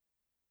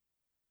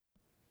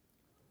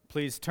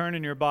Please turn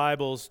in your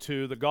Bibles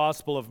to the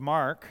Gospel of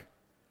Mark,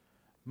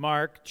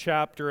 Mark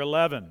chapter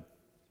 11.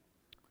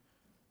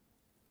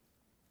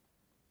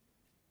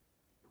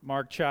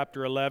 Mark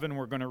chapter 11,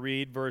 we're going to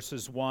read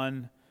verses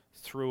 1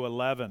 through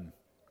 11.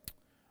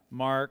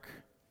 Mark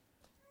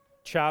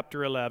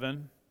chapter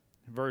 11,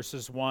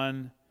 verses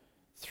 1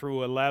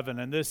 through 11.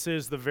 And this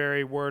is the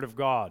very Word of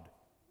God.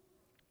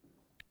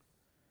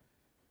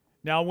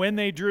 Now when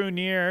they drew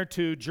near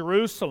to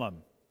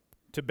Jerusalem,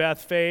 to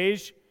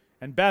Bethphage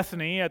and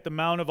Bethany at the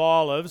Mount of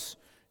Olives,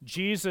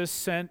 Jesus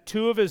sent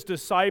two of his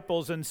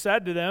disciples and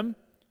said to them,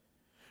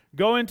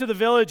 "Go into the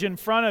village in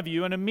front of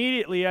you, and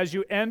immediately as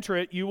you enter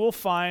it, you will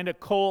find a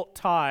colt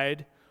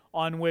tied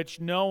on which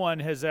no one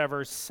has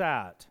ever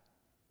sat.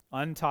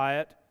 Untie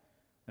it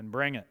and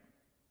bring it.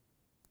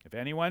 If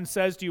anyone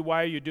says to you,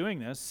 'Why are you doing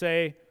this?'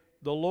 say,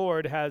 'The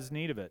Lord has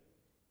need of it,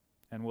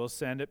 and we'll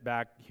send it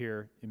back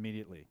here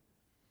immediately.'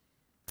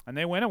 And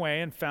they went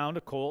away and found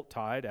a colt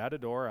tied at a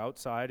door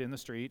outside in the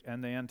street,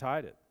 and they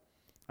untied it.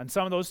 And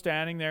some of those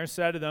standing there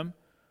said to them,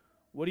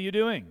 'What are you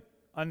doing,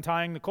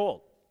 untying the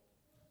colt?'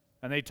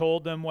 And they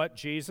told them what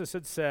Jesus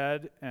had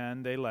said,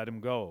 and they let him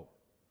go.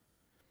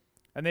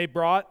 And they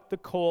brought the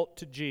colt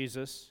to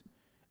Jesus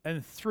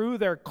and threw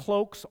their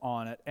cloaks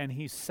on it, and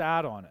he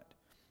sat on it.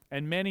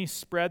 And many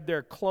spread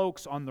their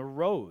cloaks on the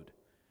road,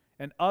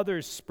 and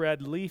others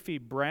spread leafy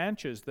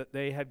branches that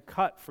they had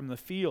cut from the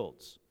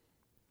fields.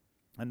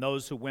 And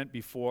those who went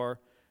before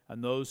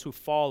and those who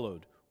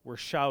followed were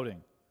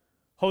shouting,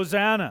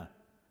 'Hosanna!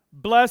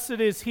 Blessed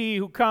is he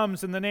who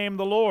comes in the name of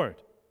the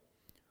Lord.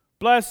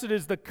 Blessed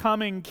is the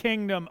coming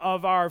kingdom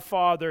of our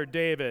father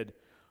David.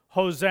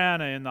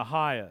 Hosanna in the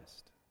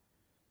highest.'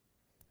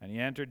 And he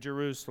entered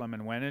Jerusalem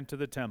and went into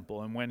the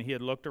temple. And when he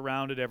had looked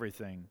around at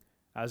everything,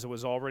 as it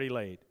was already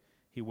late,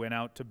 he went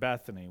out to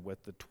Bethany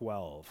with the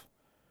 12.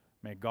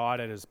 May God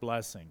add his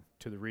blessing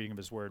to the reading of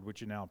his word. Would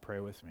you now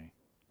pray with me?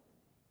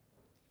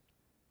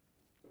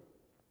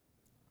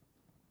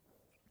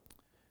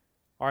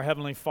 Our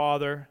Heavenly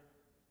Father,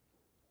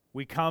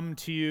 we come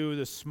to you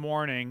this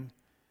morning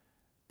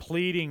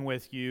pleading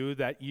with you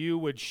that you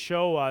would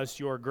show us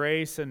your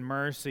grace and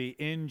mercy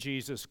in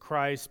Jesus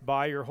Christ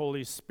by your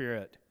Holy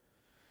Spirit.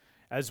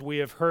 As we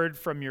have heard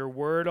from your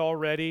word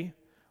already,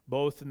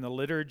 both in the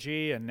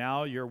liturgy and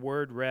now your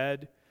word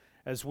read,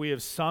 as we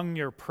have sung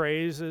your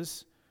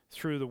praises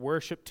through the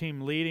worship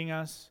team leading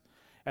us,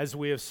 as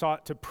we have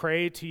sought to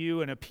pray to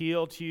you and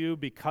appeal to you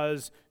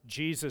because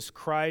Jesus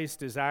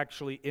Christ is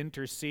actually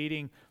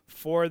interceding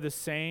for the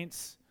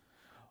saints,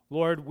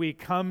 Lord, we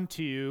come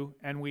to you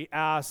and we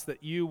ask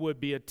that you would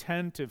be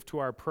attentive to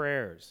our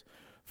prayers.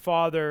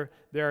 Father,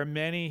 there are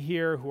many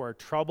here who are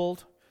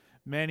troubled,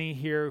 many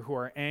here who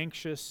are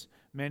anxious,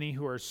 many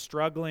who are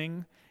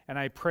struggling, and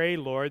I pray,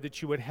 Lord,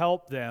 that you would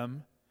help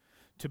them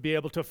to be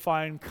able to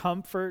find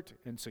comfort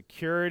and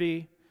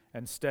security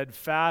and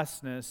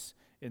steadfastness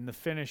in the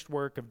finished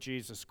work of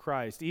Jesus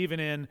Christ, even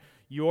in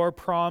your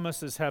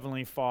promises,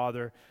 Heavenly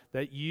Father,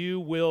 that you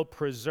will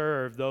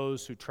preserve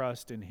those who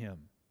trust in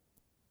him.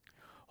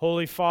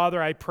 Holy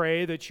Father, I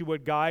pray that you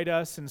would guide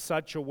us in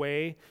such a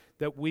way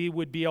that we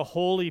would be a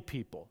holy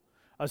people,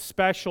 a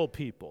special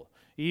people,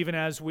 even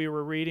as we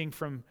were reading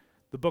from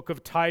the book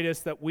of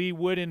Titus, that we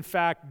would in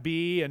fact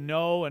be and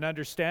know and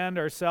understand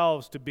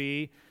ourselves to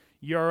be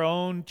your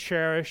own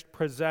cherished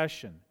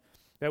possession,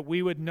 that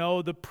we would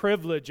know the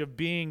privilege of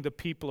being the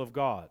people of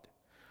God.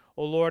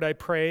 Oh Lord, I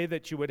pray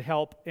that you would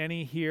help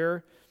any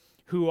here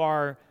who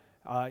are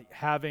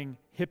having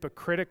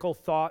hypocritical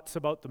thoughts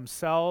about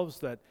themselves,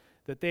 that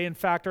they in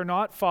fact are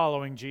not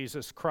following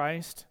Jesus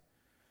Christ.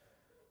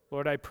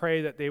 Lord, I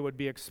pray that they would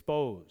be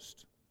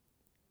exposed.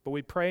 But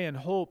we pray and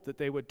hope that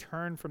they would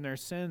turn from their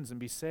sins and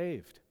be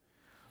saved.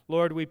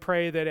 Lord, we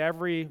pray that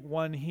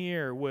everyone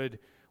here would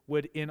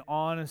in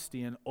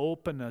honesty and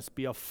openness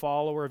be a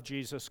follower of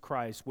Jesus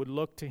Christ, would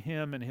look to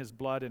him and his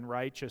blood in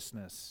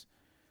righteousness,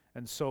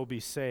 and so be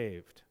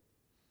saved.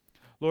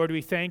 Lord,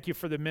 we thank you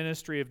for the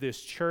ministry of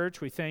this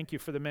church. We thank you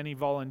for the many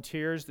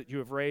volunteers that you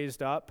have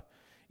raised up,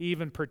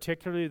 even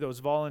particularly those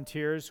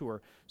volunteers who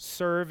are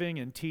serving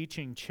and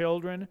teaching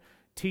children,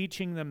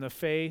 teaching them the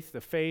faith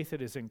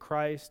that is in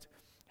Christ,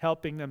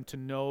 helping them to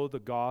know the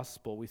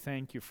gospel. We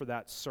thank you for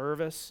that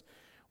service.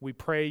 We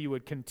pray you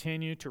would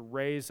continue to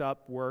raise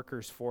up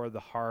workers for the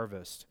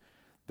harvest.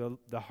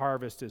 The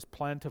harvest is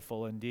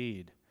plentiful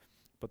indeed,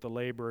 but the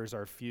laborers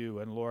are few.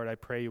 And Lord, I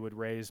pray you would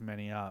raise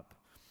many up.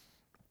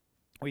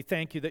 We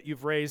thank you that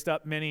you've raised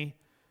up many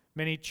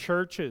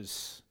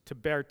churches to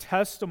bear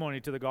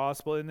testimony to the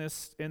gospel in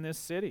this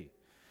city.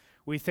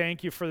 We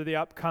thank you for the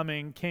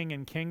upcoming King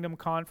and Kingdom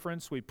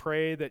Conference. We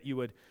pray that you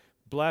would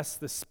bless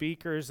the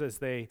speakers as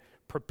they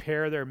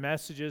prepare their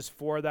messages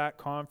for that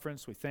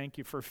conference. We thank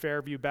you for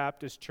Fairview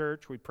Baptist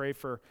Church. We pray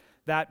for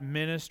that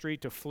ministry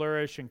to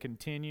flourish and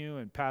continue.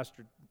 And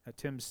Pastor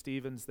Tim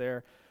Stevens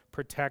there,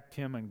 protect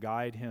him and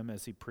guide him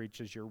as he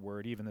preaches your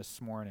word, even this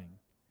morning.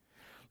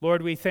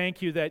 Lord, we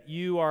thank you that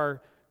you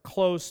are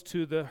close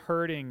to the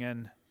hurting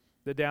and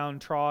the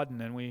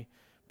downtrodden, and we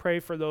pray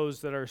for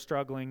those that are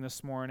struggling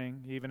this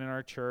morning, even in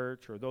our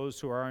church, or those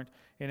who aren't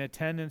in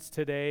attendance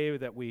today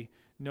that we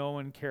know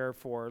and care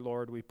for.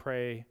 Lord, we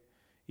pray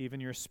even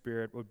your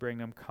Spirit would bring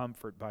them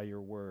comfort by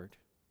your word.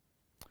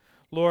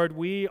 Lord,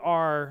 we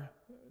are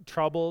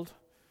troubled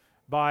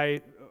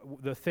by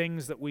the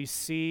things that we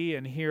see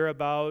and hear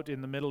about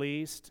in the Middle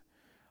East,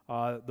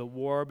 the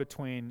war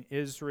between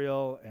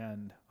Israel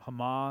and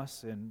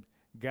Hamas and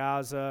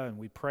Gaza, and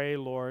we pray,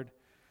 Lord,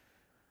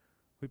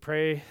 we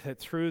pray that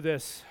through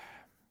this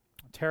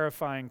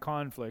terrifying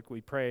conflict,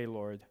 we pray,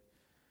 Lord,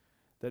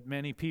 that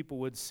many people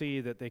would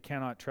see that they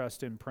cannot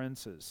trust in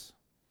princes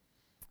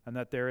and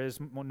that there is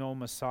no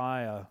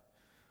Messiah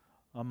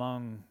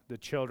among the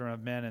children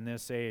of men in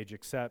this age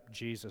except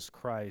Jesus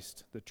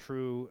Christ, the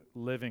true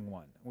living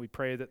one. We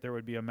pray that there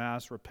would be a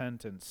mass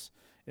repentance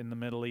in the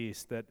Middle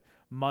East, that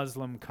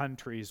Muslim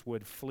countries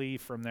would flee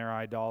from their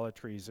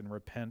idolatries and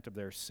repent of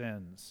their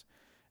sins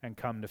and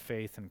come to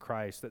faith in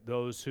Christ, that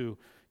those who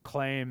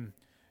claim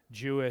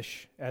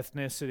Jewish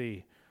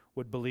ethnicity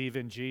would believe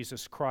in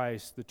Jesus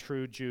Christ, the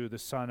true Jew, the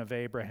son of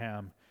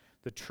Abraham,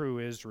 the true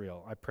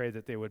Israel. I pray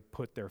that they would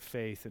put their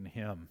faith in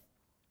him.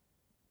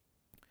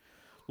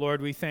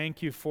 Lord, we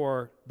thank you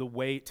for the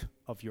weight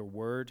of your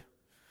word.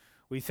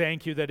 We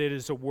thank you that it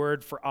is a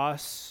word for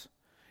us.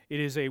 It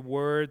is a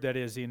word that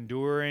is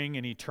enduring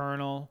and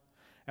eternal.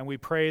 And we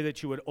pray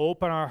that you would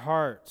open our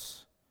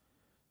hearts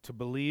to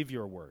believe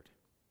your word.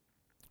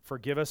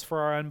 Forgive us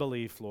for our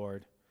unbelief,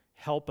 Lord.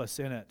 Help us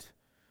in it.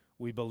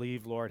 We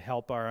believe, Lord,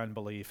 help our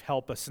unbelief.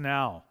 Help us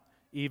now,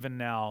 even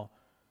now,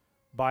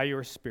 by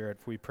your Spirit.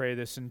 We pray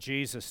this in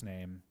Jesus'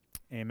 name.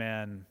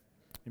 Amen.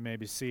 You may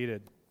be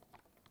seated.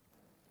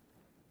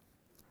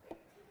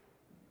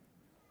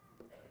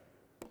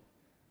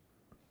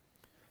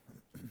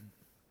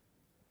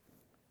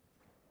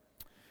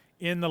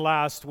 In the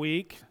last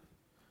week,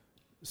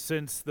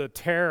 since the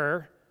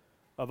terror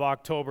of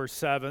October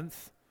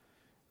 7th,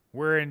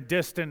 we're in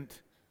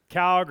distant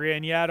Calgary,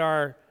 and yet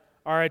our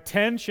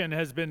attention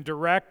has been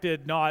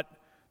directed not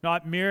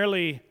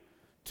merely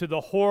to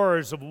the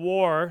horrors of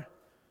war,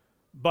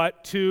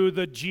 but to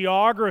the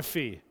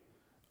geography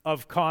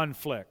of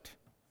conflict.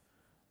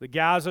 The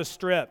Gaza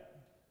Strip,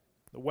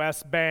 the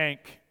West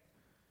Bank,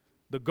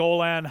 the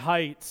Golan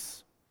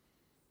Heights,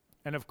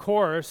 and of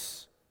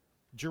course,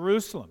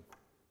 Jerusalem.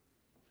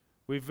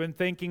 We've been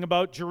thinking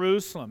about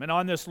Jerusalem, and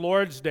on this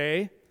Lord's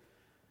Day,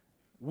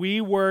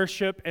 we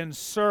worship and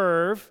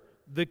serve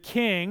the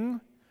King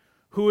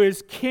who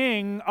is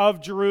King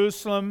of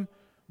Jerusalem,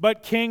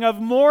 but King of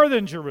more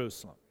than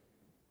Jerusalem.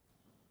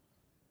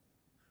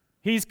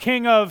 He's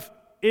King of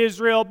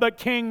Israel, but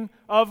King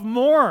of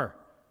more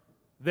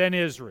than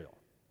Israel.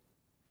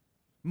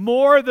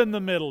 More than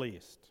the Middle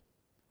East.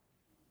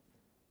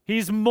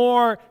 He's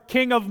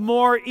King of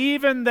more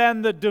even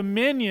than the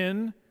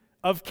Dominion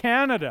of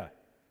Canada,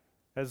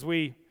 as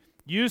we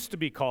used to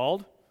be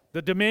called.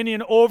 The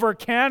dominion over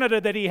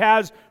Canada that he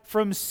has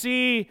from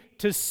sea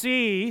to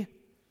sea,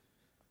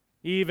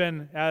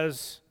 even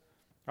as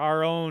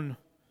our own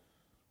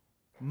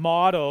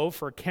motto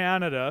for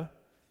Canada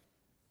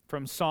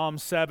from Psalm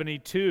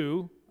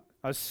 72,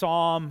 a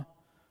psalm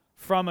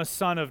from a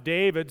son of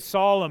David,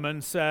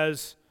 Solomon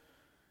says,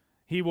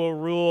 he will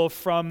rule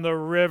from the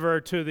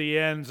river to the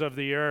ends of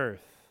the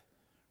earth,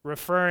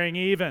 referring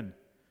even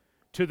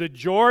to the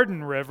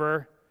Jordan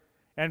River,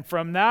 and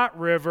from that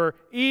river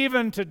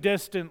even to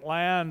distant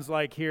lands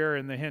like here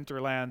in the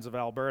hinterlands of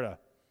Alberta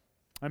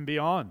and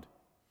beyond.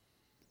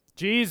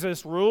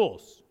 Jesus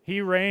rules.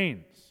 He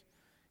reigns.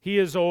 He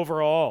is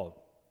over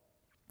all.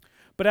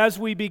 But as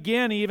we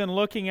begin even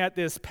looking at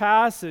this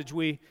passage,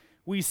 we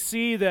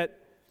see that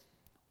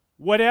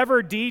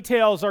whatever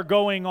details are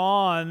going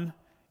on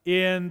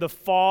in the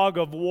fog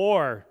of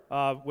war,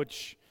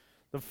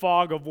 the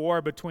fog of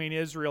war between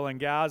Israel and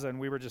Gaza, and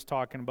we were just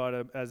talking about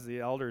it as the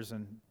elders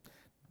and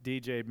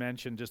DJ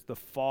mentioned just the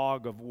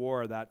fog of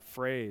war, that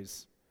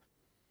phrase.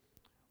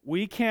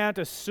 We can't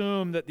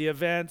assume that the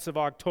events of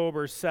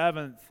October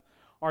 7th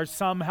are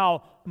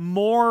somehow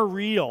more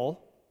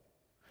real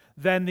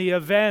than the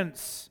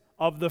events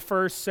of the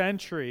first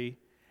century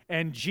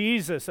and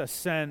Jesus'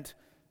 ascent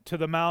to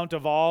the Mount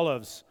of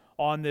Olives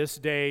on this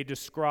day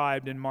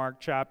described in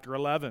Mark chapter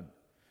 11.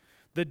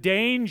 The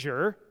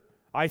danger,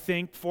 I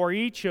think, for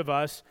each of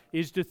us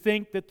is to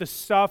think that the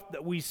stuff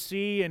that we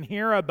see and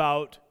hear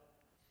about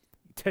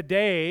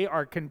today,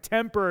 our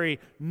contemporary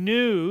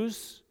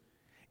news,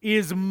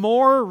 is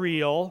more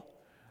real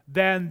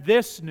than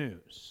this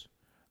news,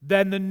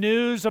 than the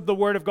news of the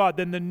Word of God,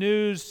 than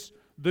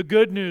the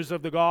good news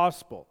of the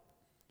gospel.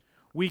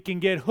 We can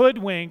get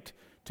hoodwinked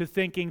to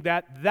thinking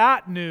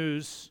that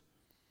news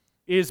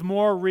is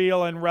more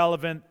real and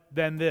relevant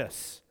than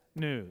this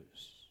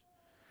news.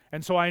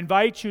 And so I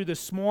invite you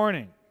this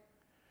morning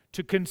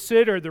to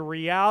consider the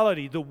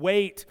reality, the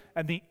weight,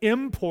 and the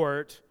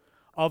import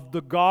of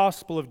the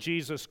gospel of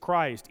Jesus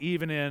Christ,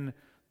 even in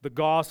the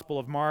Gospel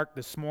of Mark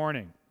this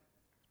morning.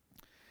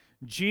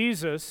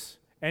 Jesus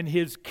and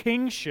his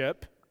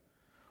kingship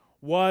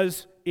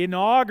was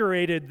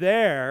inaugurated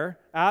there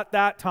at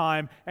that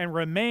time and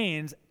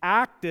remains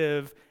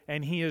active,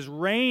 and he is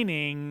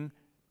reigning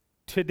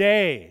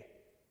today.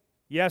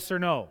 Yes or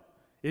no?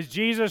 Is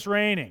Jesus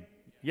reigning?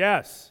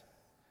 Yes.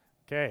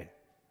 Okay.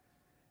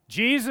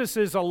 Jesus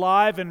is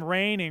alive and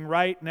reigning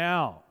right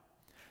now.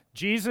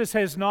 Jesus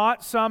has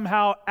not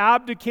somehow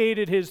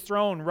abdicated his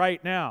throne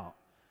right now.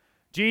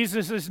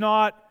 Jesus is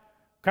not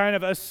kind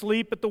of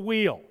asleep at the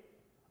wheel,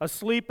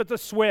 asleep at the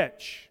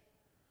switch.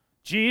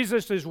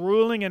 Jesus is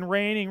ruling and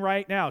reigning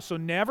right now. So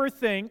never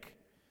think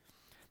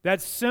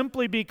that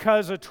simply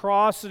because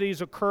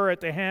atrocities occur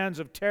at the hands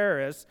of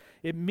terrorists,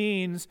 it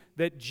means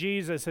that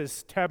Jesus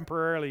has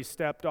temporarily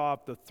stepped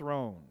off the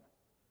throne.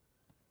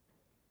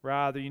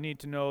 Rather, you need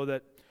to know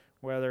that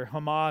whether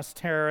Hamas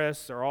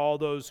terrorists or all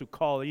those who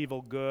call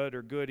evil good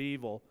or good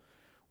evil,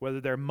 whether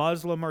they're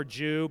Muslim or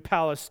Jew,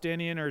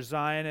 Palestinian or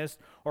Zionist,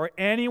 or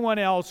anyone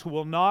else who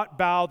will not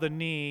bow the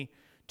knee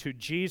to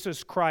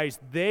Jesus Christ,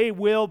 they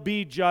will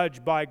be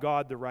judged by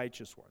God the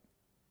righteous one.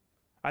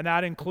 And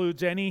that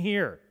includes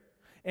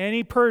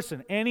any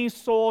person, any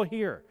soul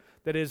here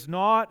that is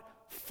not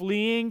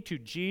fleeing to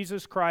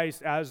Jesus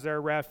Christ as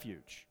their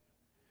refuge.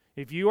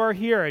 If you are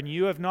here and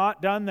you have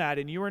not done that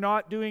and you are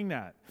not doing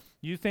that,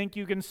 you think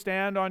you can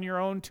stand on your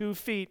own 2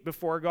 feet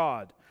before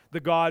God,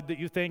 the God that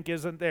you think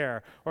isn't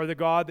there, or the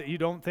God that you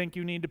don't think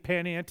you need to pay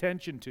any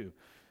attention to.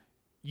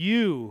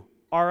 You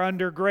are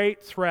under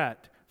great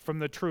threat from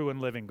the true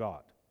and living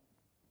God.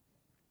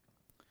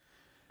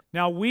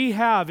 Now, we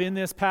have in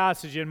this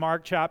passage in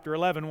Mark chapter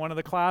 11 one of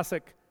the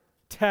classic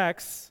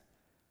texts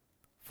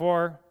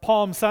for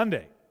Palm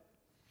Sunday.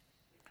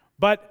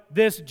 But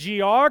this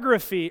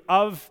geography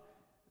of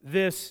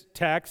this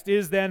text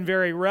is then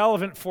very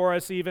relevant for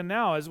us even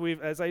now.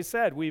 As I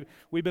said, we've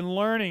been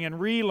learning and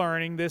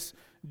relearning this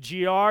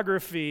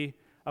geography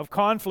of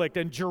conflict,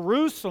 and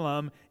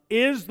Jerusalem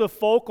is the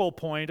focal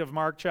point of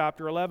Mark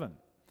chapter 11.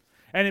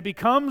 And it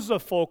becomes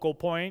the focal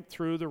point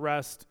through the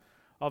rest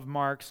of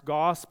Mark's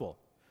gospel.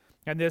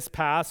 And this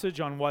passage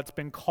on what's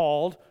been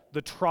called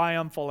the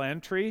triumphal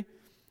entry,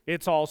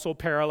 it's also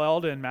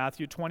paralleled in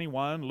Matthew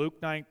 21, Luke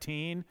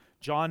 19,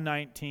 John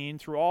 19,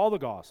 through all the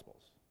gospels.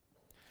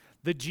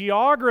 The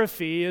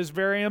geography is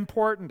very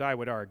important, I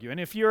would argue. And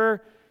if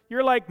you're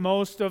like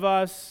most of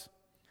us,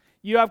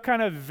 you have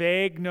kind of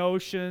vague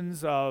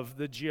notions of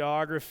the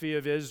geography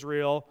of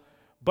Israel,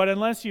 but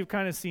unless you've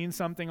kind of seen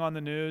something on the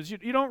news,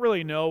 you don't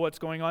really know what's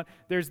going on.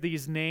 There's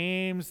these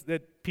names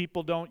that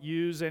people don't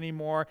use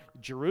anymore.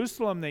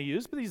 Jerusalem they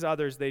use, but these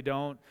others they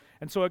don't.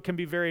 And so it can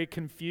be very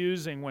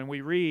confusing when we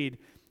read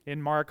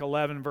in Mark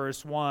 11,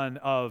 verse 1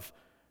 of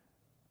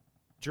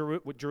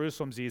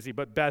Jerusalem's easy,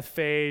 but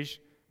Bethphage,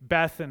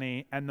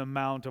 Bethany, and the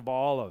Mount of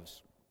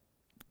Olives.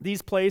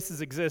 These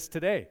places exist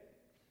today.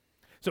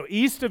 So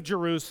east of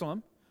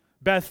Jerusalem,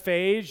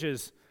 Bethphage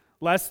is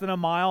less than a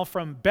mile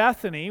from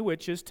Bethany,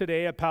 which is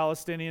today a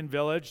Palestinian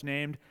village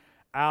named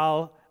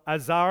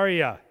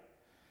Al-Azariah.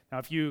 Now,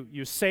 if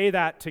you say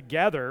that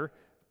together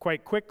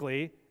quite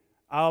quickly,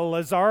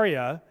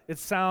 Al-Azariah, it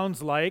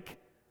sounds like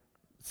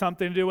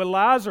something to do with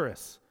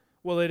Lazarus.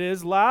 Well, it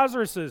is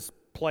Lazarus's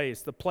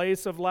place, the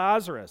place of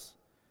Lazarus.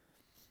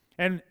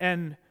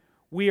 And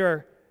we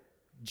are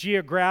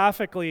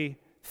geographically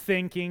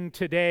thinking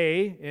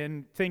today,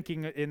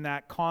 in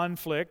that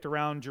conflict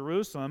around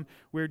Jerusalem,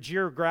 we're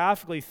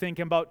geographically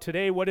thinking about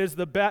today what is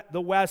the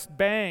west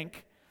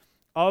bank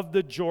of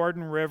the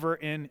Jordan River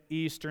in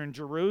eastern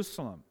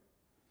Jerusalem.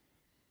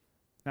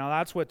 Now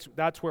that's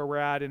where we're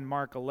at in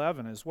Mark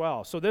 11 as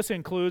well. So this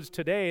includes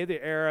today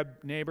the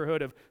Arab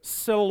neighborhood of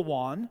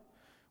Silwan,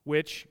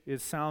 which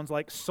sounds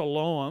like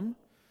Siloam.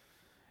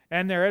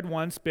 And there had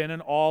once been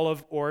an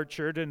olive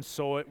orchard, and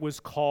so it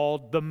was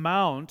called the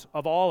Mount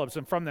of Olives.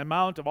 And from the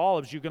Mount of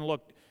Olives, you could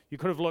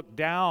have looked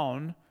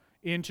down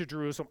into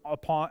Jerusalem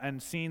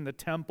and seen the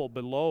temple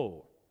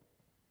below.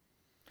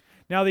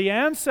 Now, the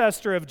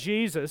ancestor of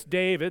Jesus,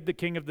 David, the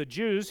king of the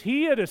Jews,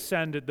 he had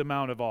ascended the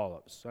Mount of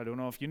Olives. I don't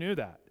know if you knew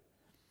that.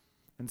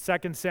 In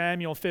 2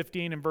 Samuel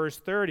 15 and verse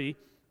 30,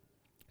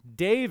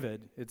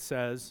 David, it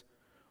says,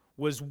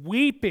 was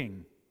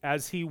weeping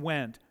as he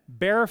went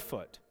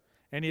barefoot,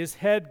 and his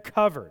head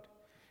covered.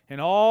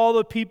 And all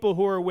the people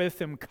who were with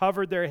him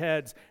covered their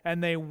heads,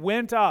 and they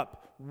went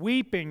up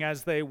weeping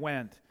as they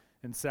went,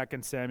 in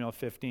 2 Samuel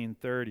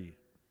 15:30.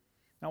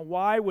 Now,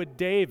 why would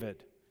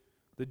David,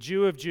 the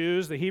Jew of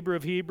Jews, the Hebrew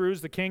of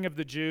Hebrews, the King of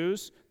the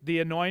Jews,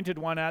 the anointed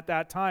one at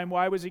that time,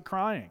 why was he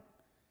crying?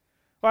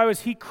 Why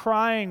was he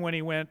crying when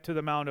he went to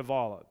the Mount of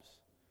Olives?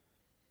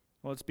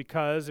 Well, it's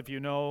because, if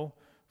you know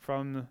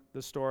from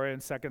the story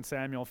in 2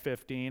 Samuel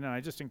 15, and I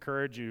just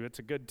encourage you, it's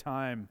a good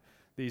time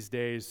these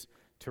days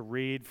to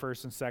read 1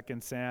 and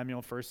 2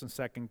 Samuel, 1 and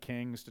 2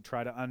 Kings, to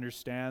try to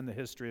understand the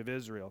history of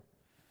Israel.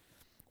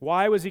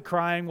 Why was he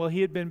crying? Well,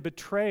 he had been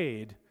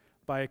betrayed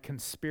by a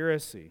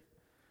conspiracy.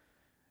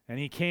 And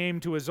he came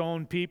to his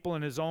own people,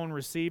 and his own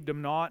received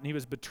him not, and he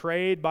was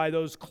betrayed by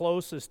those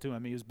closest to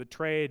him. He was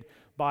betrayed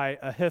by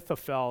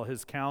Ahithophel,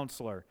 his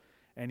counselor.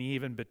 and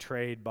even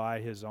betrayed by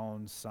his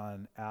own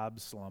son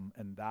Absalom,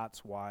 and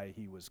that's why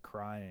he was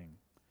crying.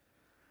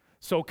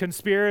 So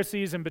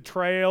conspiracies and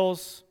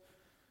betrayals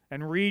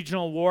and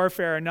regional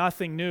warfare are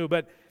nothing new,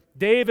 but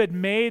David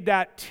made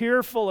that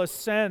tearful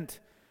ascent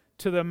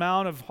to the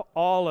Mount of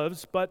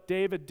Olives, but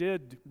David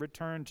did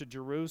return to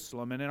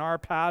Jerusalem. And in our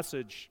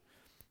passage,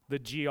 the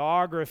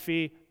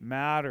geography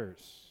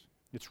matters.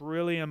 It's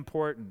really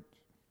important.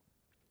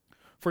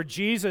 For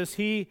Jesus,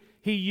 he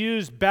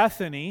used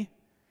Bethany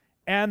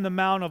and the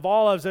Mount of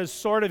Olives as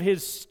sort of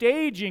his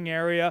staging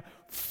area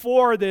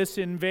for this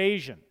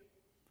invasion,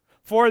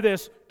 for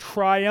this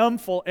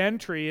triumphal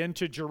entry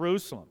into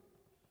Jerusalem.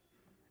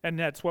 And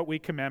that's what we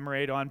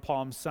commemorate on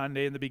Palm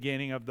Sunday in the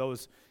beginning of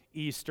those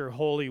Easter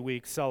Holy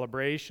Week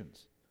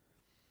celebrations.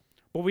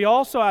 But we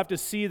also have to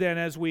see then,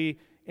 as we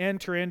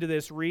enter into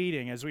this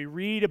reading, as we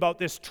read about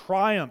this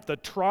triumph, the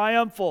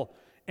triumphal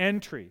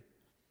entry,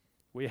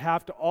 we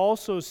have to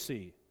also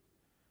see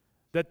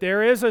that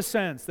there is a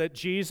sense that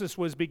Jesus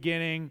was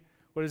beginning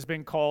what has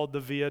been called the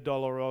Via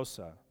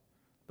Dolorosa,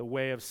 the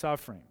way of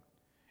suffering.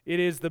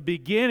 It is the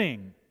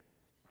beginning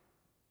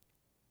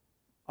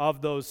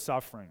of those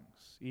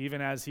sufferings,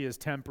 even as he is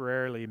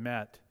temporarily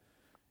met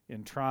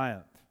in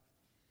triumph.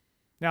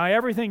 Now,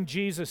 everything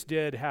Jesus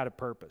did had a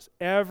purpose.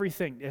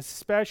 Everything,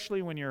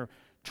 especially when you're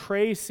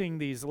tracing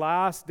these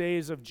last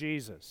days of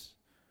Jesus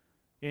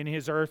in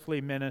his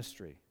earthly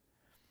ministry.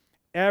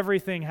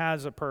 Everything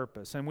has a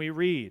purpose. And we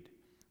read,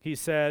 he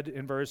said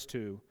in verse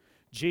 2,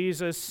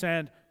 Jesus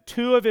sent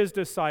 2 of his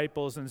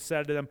disciples and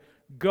said to them,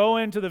 "Go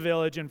into the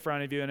village in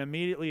front of you, and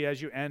immediately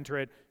as you enter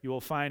it, you will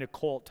find a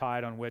colt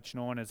tied on which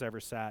no one has ever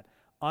sat.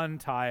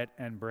 Untie it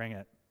and bring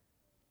it."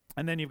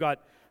 And then you've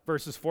got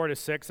verses 4 to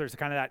 6. There's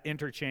kind of that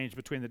interchange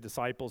between the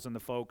disciples and the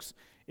folks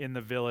in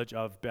the village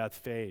of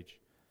Bethphage.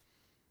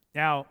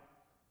 Now,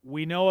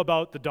 we know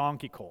about the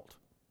donkey colt.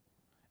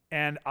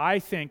 And I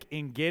think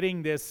in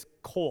getting this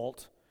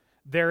colt,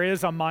 there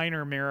is a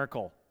minor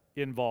miracle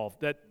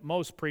involved that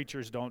most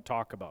preachers don't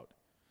talk about.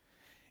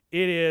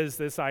 It is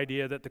this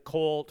idea that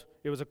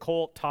it was a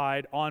colt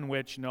tied on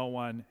which no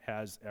one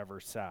has ever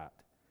sat.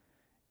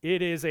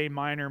 It is a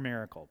minor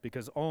miracle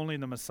because only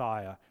the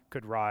Messiah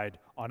could ride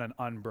on an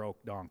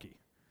unbroke donkey.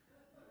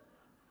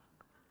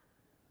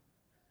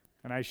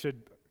 And I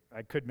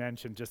could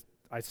mention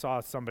I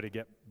saw somebody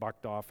get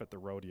bucked off at the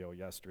rodeo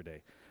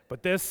yesterday.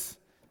 But this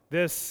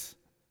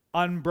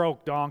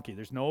unbroke donkey,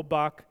 there's no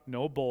buck,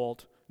 no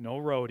bolt, no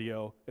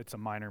rodeo, it's a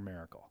minor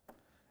miracle.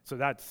 So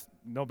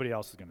nobody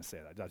else is going to say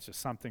that. That's just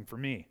something for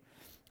me.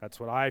 That's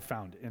what I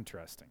found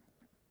interesting.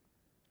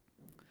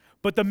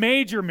 But the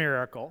major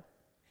miracle,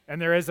 and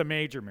there is a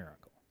major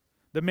miracle,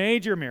 the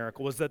major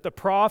miracle was that the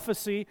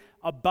prophecy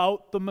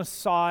about the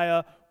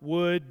Messiah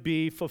would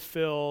be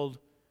fulfilled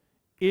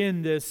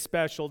in this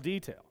special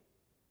detail.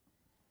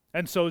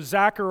 And so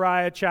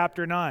Zechariah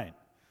chapter 9,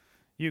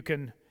 you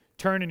can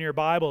turn in your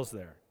Bibles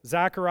there.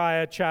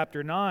 Zechariah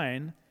chapter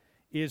 9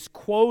 is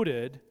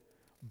quoted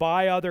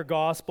by other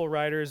gospel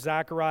writers.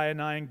 Zechariah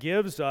 9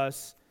 gives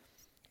us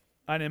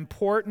an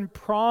important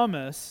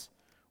promise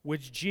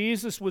which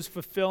Jesus was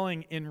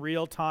fulfilling in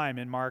real time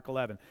in Mark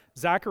 11.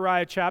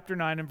 Zechariah chapter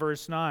 9 and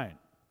verse 9.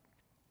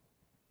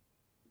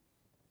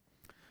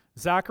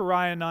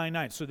 Zechariah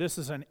 9:9. So this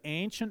is an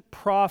ancient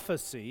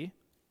prophecy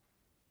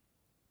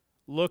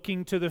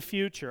looking to the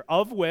future,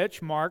 of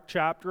which Mark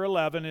chapter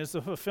 11 is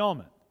the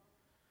fulfillment.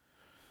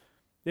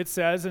 It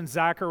says in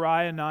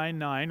Zechariah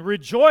 9:9,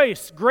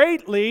 "Rejoice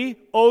greatly,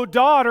 O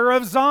daughter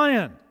of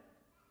Zion.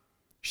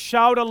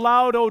 Shout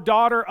aloud, O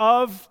daughter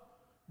of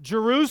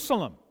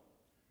Jerusalem.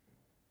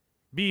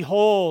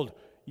 Behold,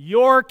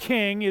 your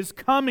king is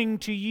coming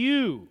to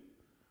you.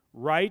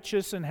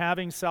 Righteous and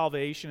having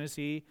salvation is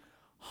he,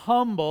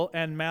 humble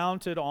and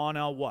mounted on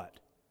a" what?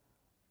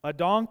 A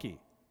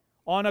donkey.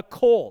 On a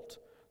colt,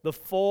 the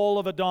foal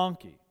of a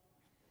donkey.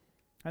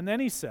 And then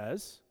he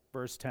says,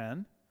 verse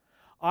 10,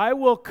 "I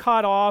will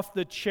cut off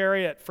the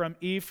chariot from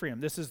Ephraim."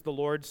 This is the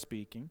Lord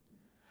speaking.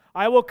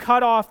 "I will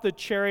cut off the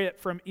chariot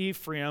from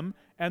Ephraim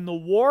and the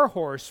war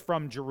horse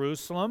from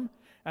Jerusalem,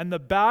 and the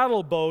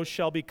battle bow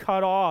shall be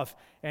cut off,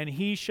 and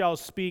he shall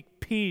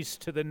speak peace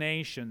to the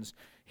nations.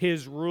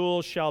 His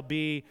rule shall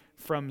be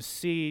from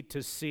sea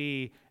to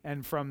sea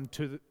and from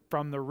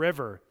the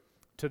river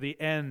to the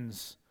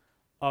ends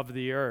of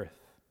the earth."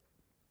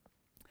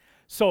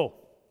 So,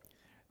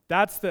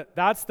 that's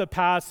the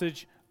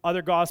passage.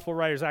 Other gospel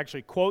writers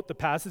actually quote the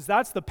passage.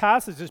 That's the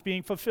passage that's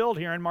being fulfilled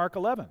here in Mark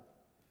 11.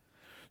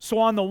 So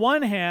on the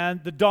one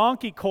hand, the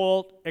donkey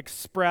colt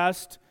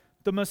expressed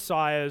the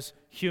Messiah's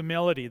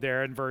humility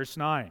there in verse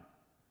 9.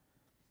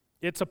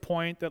 It's a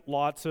point that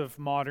lots of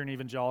modern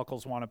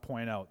evangelicals want to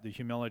point out, the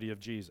humility of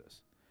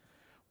Jesus.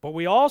 But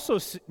we also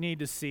need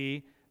to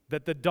see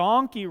that the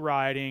donkey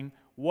riding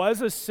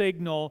was a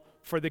signal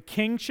for the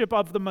kingship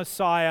of the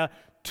Messiah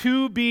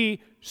to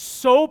be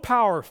so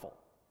powerful,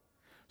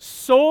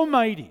 so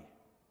mighty.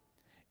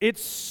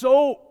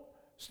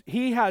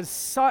 He has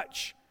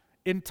such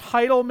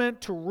entitlement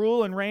to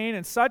rule and reign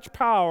and such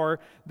power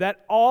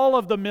that all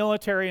of the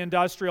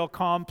military-industrial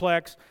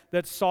complex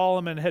that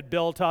Solomon had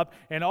built up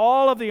and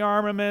all of the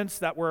armaments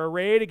that were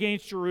arrayed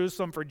against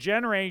Jerusalem for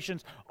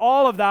generations,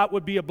 all of that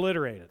would be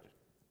obliterated.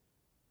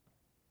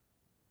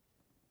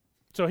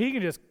 So he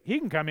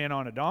can come in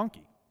on a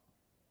donkey.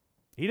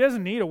 He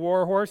doesn't need a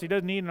war horse. He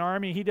doesn't need an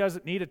army. He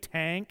doesn't need a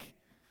tank.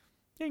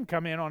 He can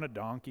come in on a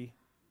donkey.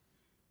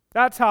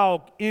 That's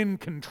how in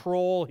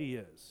control he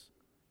is.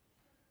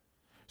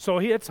 So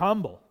it's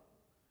humble,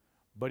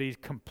 but he's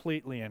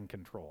completely in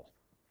control.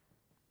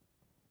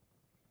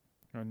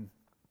 And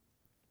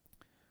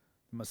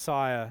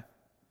Messiah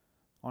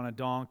on a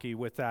donkey,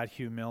 with that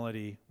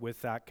humility,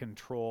 with that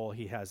control,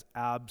 he has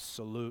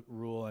absolute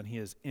rule, and he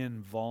is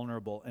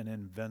invulnerable and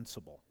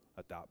invincible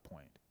at that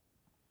point.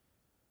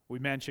 We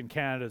mentioned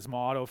Canada's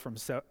motto from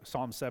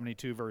Psalm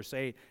 72, verse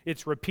 8.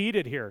 It's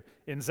repeated here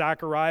in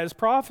Zechariah's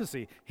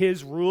prophecy.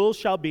 His rule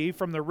shall be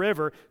from the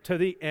river to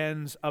the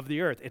ends of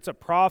the earth. It's a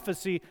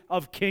prophecy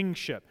of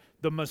kingship.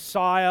 The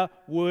Messiah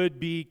would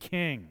be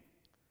king.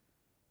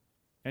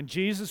 And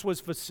Jesus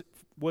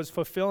was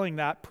fulfilling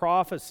that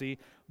prophecy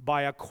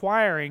by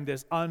acquiring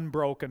this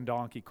unbroken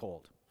donkey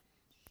colt.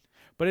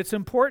 But it's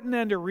important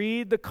then to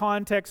read the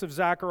context of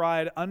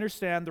Zechariah to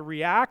understand the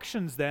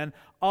reactions then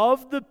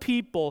of the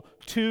people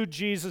to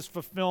Jesus'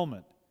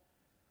 fulfillment.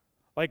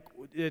 Like,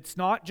 it's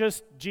not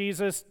just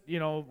Jesus,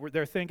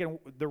 they're thinking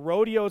the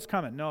rodeo's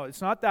coming. No,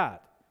 it's not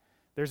that.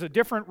 There's a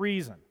different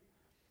reason.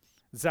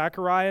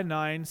 Zechariah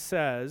 9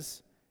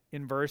 says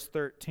in verse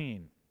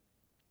 13,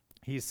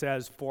 he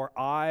says, "For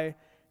I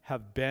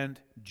have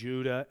bent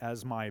Judah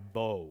as my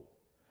bow.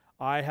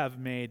 I have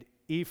made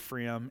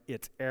Ephraim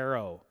its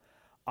arrow.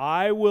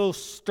 I will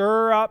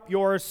stir up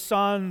your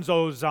sons,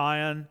 O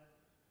Zion,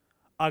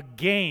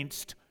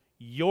 against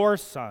your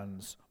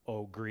sons,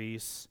 O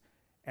Greece,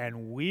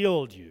 and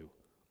wield you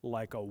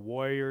like a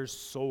warrior's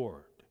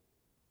sword."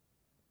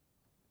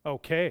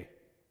 Okay,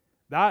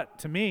 that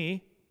to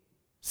me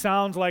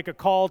sounds like a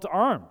call to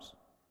arms.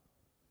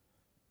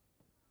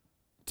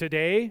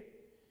 Today,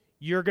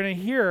 you're going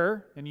to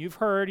hear, and you've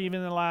heard even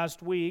in the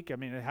last week, it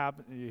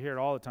happened, you hear it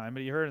all the time,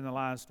 but you heard in the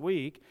last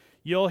week,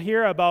 you'll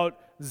hear about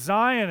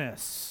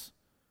Zionists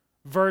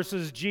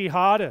versus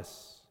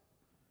jihadists.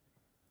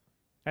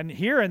 And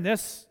here in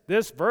this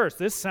verse,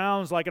 this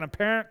sounds like an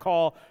apparent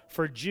call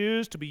for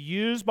Jews to be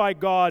used by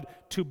God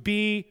to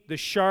be the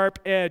sharp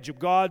edge of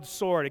God's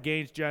sword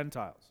against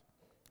Gentiles.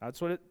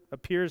 That's what it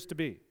appears to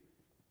be.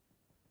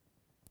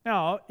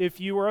 Now, if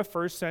you were a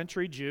first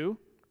century Jew,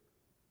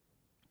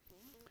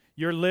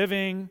 you've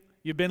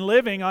been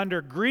living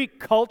under Greek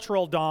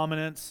cultural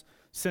dominance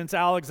since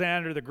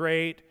Alexander the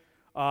Great,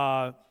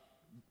 probably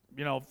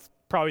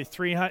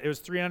it was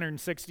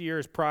 360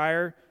 years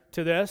prior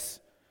to this.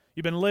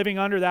 You've been living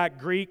under that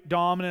Greek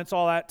dominance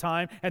all that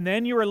time, and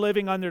then you were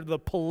living under the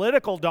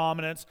political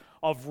dominance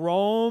of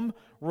Rome,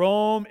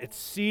 its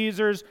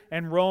Caesars,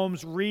 and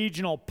Rome's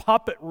regional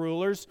puppet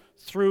rulers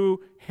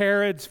through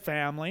Herod's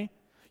family.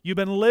 You've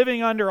been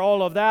living under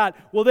all of that.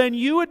 Well, then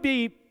you would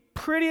be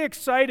pretty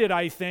excited,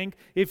 I think,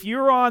 if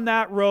you're on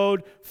that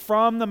road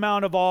from the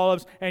Mount of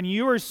Olives and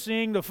you are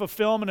seeing the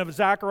fulfillment of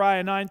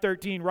Zechariah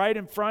 9:13 right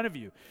in front of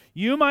you.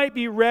 You might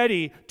be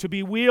ready to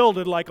be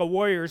wielded like a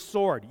warrior's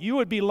sword. You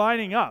would be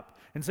lining up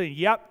and saying,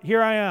 "Yep,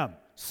 here I am.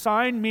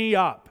 Sign me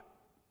up."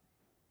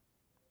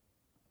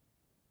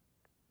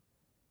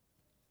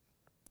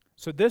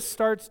 So this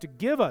starts to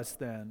give us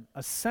then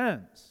a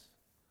sense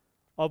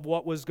of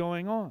what was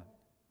going on.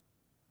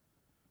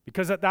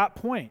 Because at that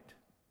point,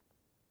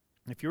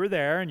 if you're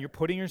there and you're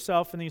putting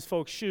yourself in these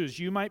folks' shoes,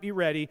 you might be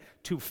ready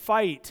to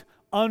fight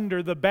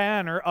under the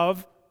banner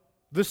of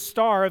the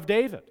Star of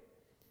David.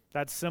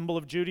 That's symbol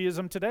of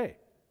Judaism today.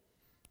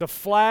 The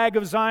flag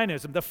of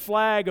Zionism, the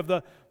flag of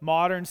the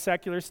modern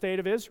secular state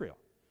of Israel.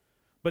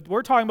 But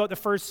we're talking about the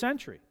first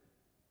century.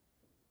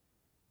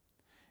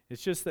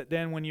 It's just that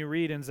then when you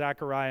read in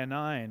Zechariah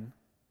 9,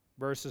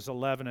 verses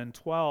 11 and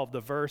 12,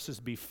 the verses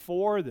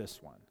before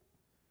this one,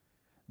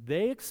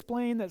 they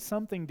explain that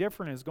something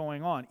different is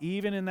going on,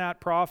 even in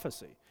that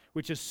prophecy,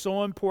 which is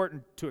so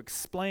important to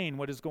explain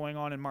what is going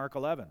on in Mark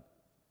 11.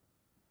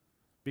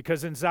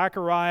 Because in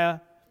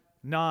Zechariah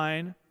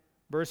 9,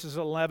 verses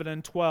 11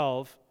 and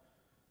 12,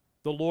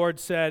 the Lord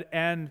said,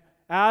 "And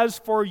as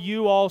for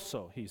you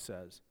also," he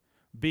says,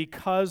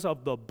 "because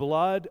of the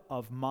blood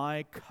of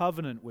my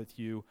covenant with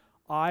you,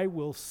 I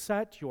will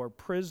set your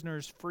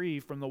prisoners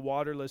free from the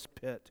waterless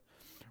pit.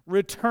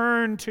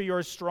 Return to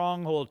your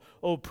stronghold,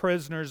 O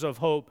prisoners of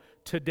hope.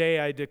 Today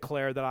I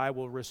declare that I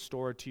will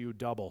restore to you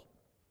double."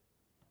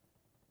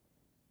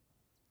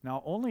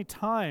 Now, only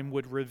time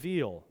would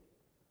reveal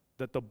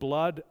that the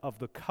blood of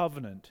the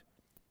covenant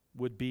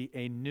would be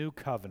a new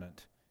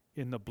covenant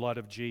in the blood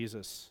of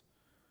Jesus,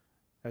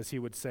 as he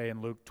would say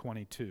in Luke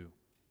 22.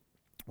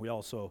 We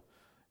also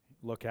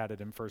look at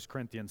it in 1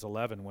 Corinthians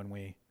 11 when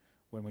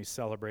we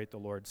celebrate the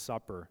Lord's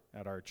Supper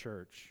at our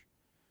church.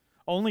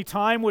 Only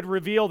time would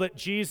reveal that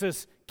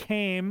Jesus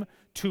came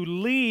to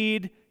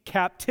lead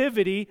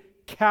captivity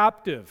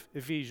captive,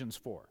 Ephesians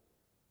 4.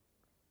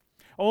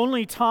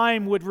 Only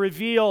time would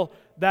reveal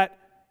that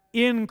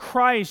in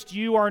Christ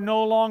you are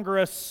no longer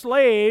a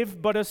slave,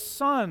 but a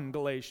son,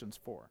 Galatians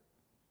 4.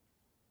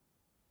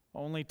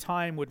 Only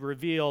time would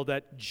reveal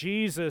that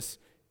Jesus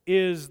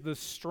is the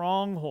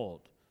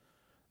stronghold,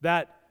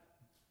 that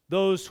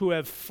those who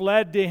have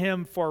fled to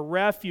him for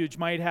refuge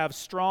might have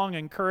strong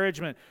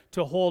encouragement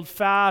to hold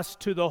fast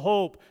to the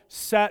hope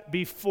set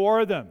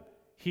before them,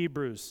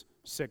 Hebrews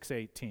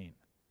 6:18.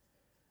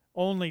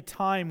 Only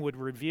time would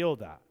reveal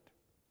that.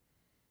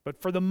 But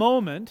for the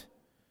moment,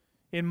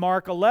 in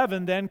Mark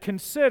 11, then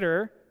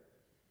consider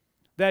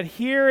that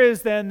here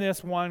is then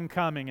this one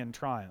coming in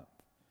triumph.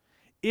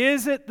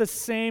 Is it the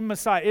same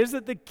Messiah? Is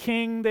it the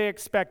king they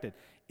expected?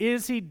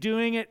 Is he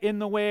doing it in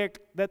the way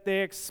that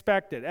they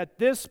expected? At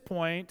this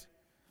point,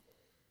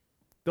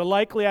 the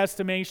likely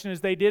estimation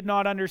is they did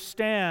not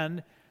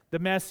understand the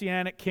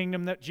messianic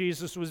kingdom that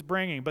Jesus was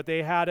bringing, but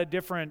they had a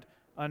different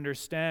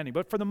understanding.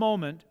 But for the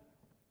moment,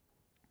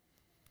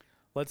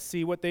 let's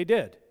see what they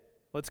did.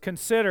 Let's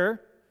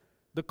consider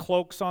the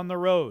cloaks on the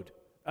road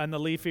and the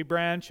leafy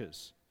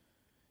branches.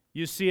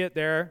 You see it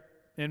there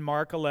in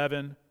Mark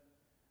 11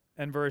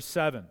 and verse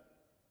 7.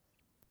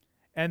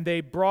 And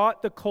they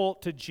brought the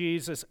colt to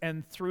Jesus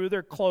and threw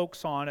their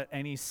cloaks on it,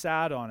 and he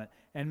sat on it.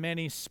 And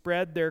many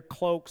spread their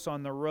cloaks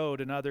on the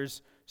road, and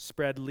others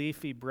spread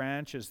leafy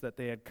branches that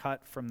they had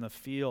cut from the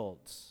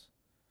fields.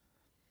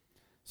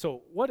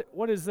 So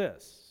what is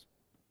this?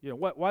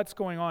 What's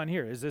going on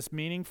here? Is this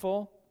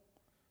meaningful?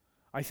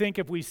 I think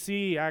if we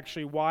see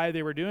actually why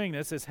they were doing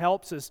this, this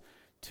helps us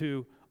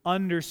to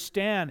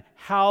understand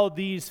how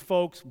these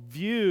folks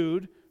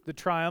viewed the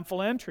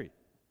triumphal entry.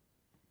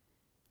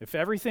 If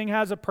everything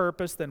has a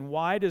purpose, then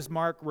why does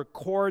Mark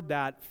record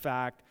that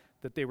fact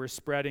that they were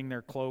spreading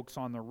their cloaks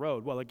on the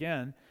road? Well,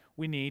 again,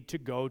 we need to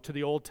go to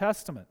the Old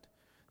Testament.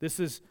 This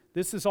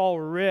is all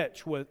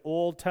rich with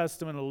Old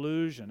Testament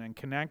allusion and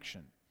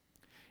connection.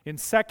 In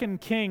 2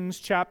 Kings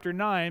chapter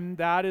 9,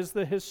 that is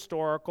the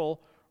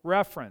historical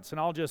reference. And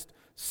I'll just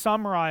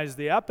summarize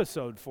the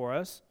episode for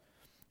us.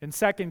 In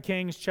 2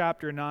 Kings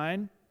chapter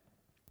 9,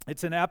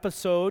 it's an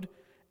episode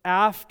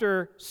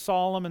after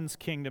Solomon's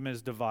kingdom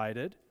is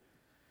divided.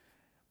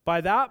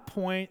 By that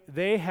point,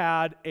 they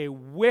had a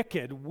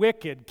wicked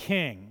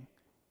king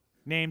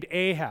named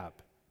Ahab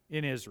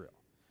in Israel.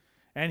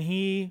 And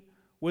he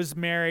was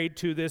married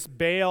to this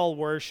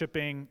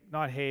Baal-worshiping,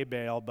 not hay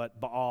Baal, but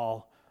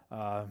Baal.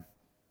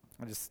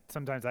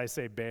 Sometimes I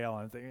say Baal,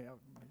 and I think,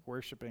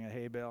 worshiping a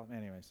hay Baal.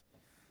 Anyways,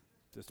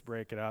 just to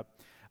break it up.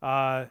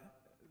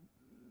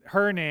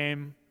 Her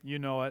name, you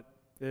know it,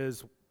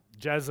 is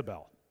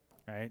Jezebel,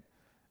 right?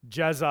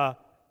 Jezebel.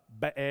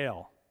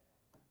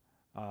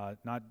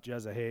 Not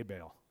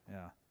Jezebel.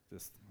 Yeah,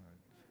 just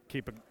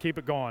keep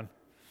it going.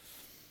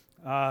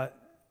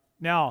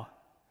 Now,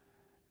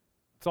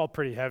 it's all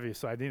pretty heavy,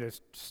 so I need to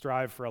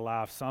strive for a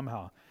laugh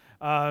somehow.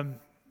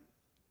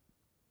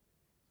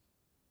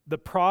 The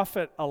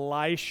prophet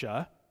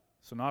Elisha,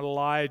 so not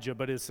Elijah,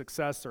 but his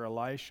successor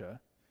Elisha,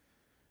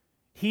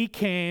 he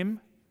came,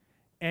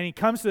 and he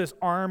comes to this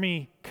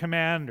army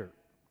commander,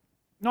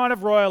 not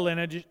of royal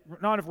lineage,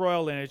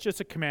 just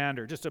a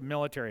commander, just a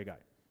military guy.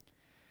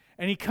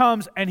 And he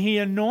comes and he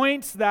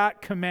anoints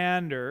that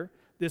commander,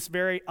 this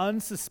very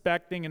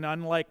unsuspecting and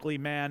unlikely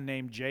man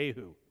named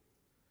Jehu.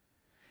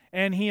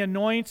 And he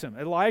anoints him.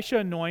 Elisha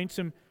anoints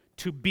him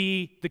to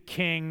be the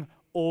king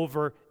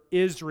over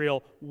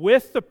Israel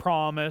with the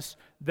promise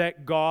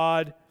that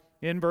God,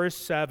 in verse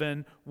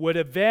 7, would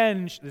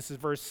avenge, this is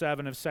verse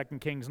 7 of 2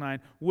 Kings 9,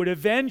 would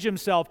avenge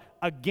himself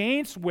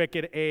against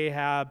wicked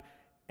Ahab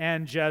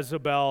and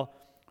Jezebel.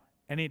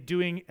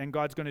 And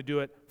God's going to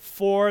do it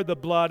for the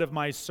blood of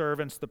my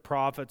servants, the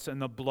prophets,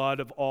 and the blood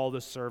of all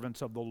the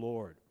servants of the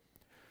Lord.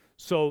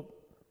 So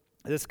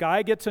this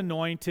guy gets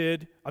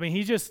anointed. I mean,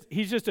 he's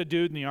just a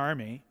dude in the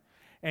army.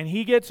 And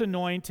he gets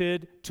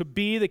anointed to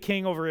be the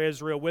king over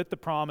Israel with the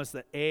promise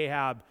that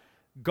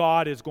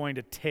God is going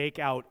to take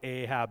out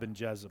Ahab and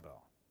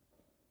Jezebel.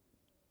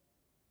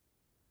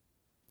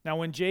 Now,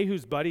 when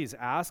Jehu's buddies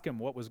asked him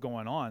what was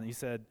going on,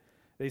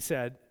 they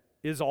said,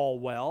 "Is all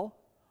well?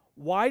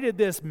 Why did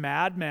this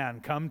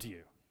madman come to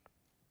you?"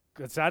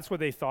 Because that's what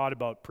they thought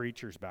about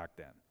preachers back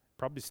then.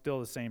 Probably still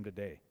the same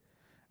today.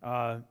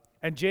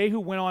 And Jehu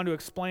went on to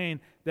explain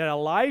that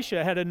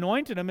Elisha had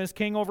anointed him as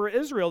king over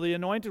Israel, the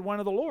anointed one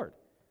of the Lord.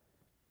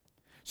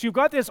 So you've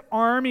got this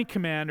army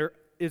commander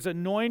is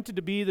anointed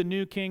to be the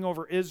new king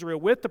over Israel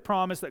with the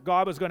promise that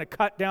God was going to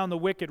cut down the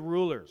wicked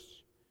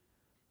rulers.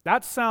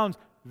 That sounds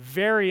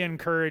very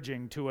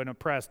encouraging to an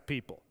oppressed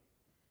people.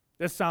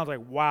 This sounds like,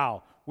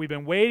 wow, we've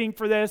been waiting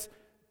for this.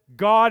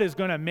 God is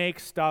going to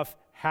make stuff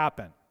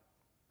happen.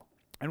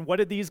 And what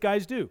did these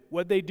guys do?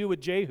 What did they do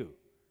with Jehu?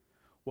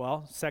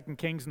 Well, 2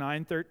 Kings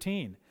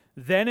 9:13.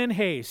 Then in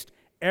haste,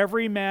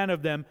 every man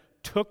of them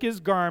took his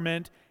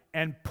garment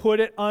and put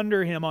it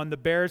under him on the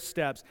bare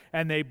steps,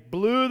 and they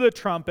blew the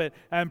trumpet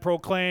and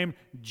proclaimed,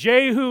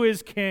 "Jehu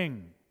is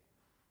king.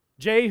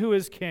 Jehu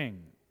is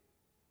king."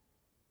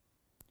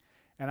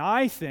 And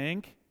I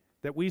think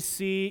that we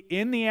see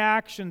in the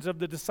actions of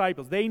the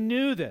disciples, they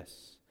knew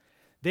this.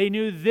 They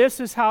knew this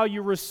is how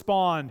you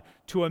respond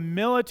to a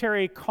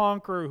military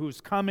conqueror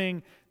who's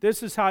coming.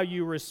 This is how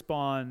you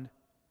respond.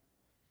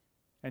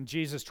 And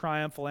Jesus'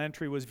 triumphal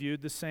entry was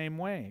viewed the same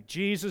way.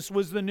 Jesus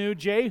was the new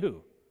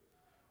Jehu,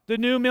 the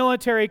new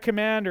military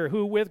commander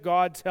who, with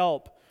God's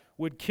help,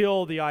 would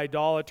kill the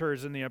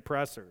idolaters and the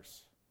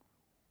oppressors.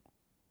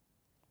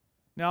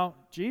 Now,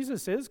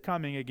 Jesus is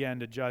coming again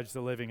to judge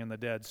the living and the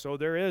dead, so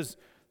there is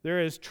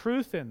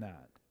truth in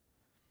that.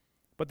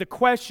 But the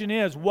question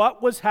is,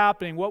 what was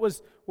happening? What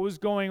was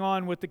going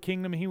on with the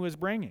kingdom he was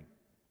bringing?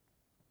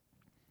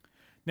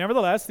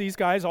 Nevertheless, these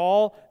guys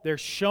they're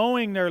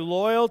showing their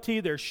loyalty,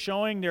 they're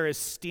showing their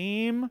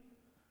esteem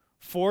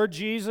for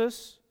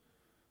Jesus.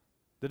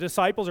 The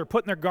disciples are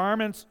putting their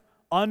garments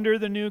under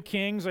the new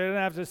king, so they don't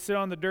have to sit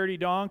on the dirty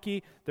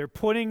donkey. They're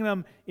putting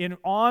them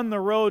on the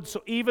road,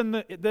 so even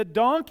the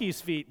donkey's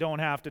feet don't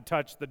have to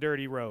touch the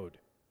dirty road.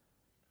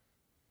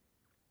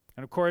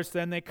 And of course,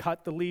 then they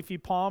cut the leafy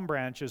palm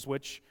branches,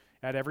 which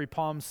at every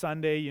Palm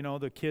Sunday,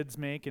 the kids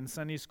make in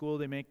Sunday school.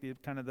 They make the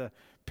kind of the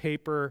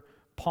paper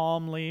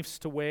palm leaves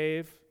to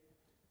wave.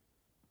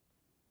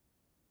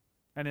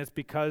 And it's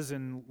because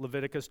in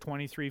Leviticus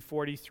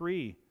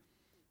 23:43,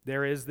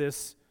 there is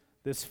this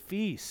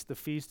feast, the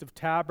Feast of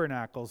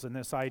Tabernacles, and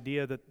this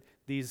idea that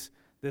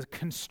the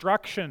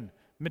construction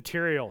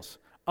materials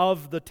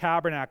of the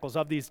tabernacles,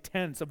 of these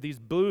tents, of these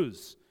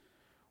booths,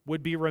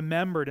 would be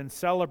remembered and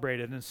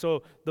celebrated. And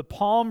so the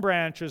palm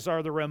branches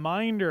are the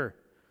reminder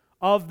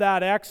of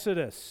that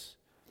Exodus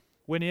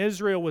when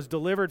Israel was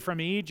delivered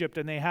from Egypt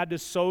and they had to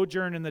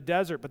sojourn in the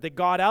desert, but they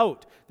got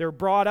out. They were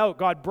brought out.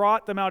 God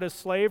brought them out of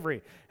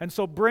slavery. And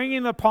so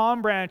bringing the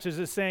palm branches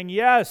is saying,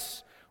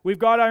 yes, we've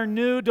got our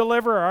new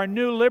deliverer, our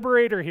new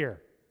liberator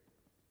here.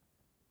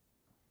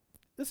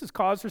 This is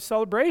cause for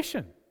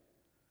celebration.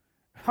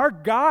 Our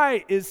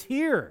guy is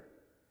here.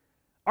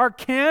 Our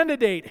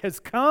candidate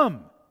has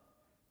come.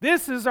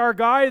 This is our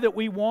guy that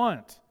we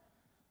want.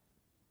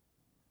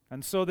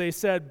 And so they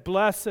said,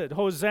 blessed,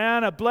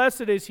 Hosanna,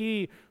 blessed is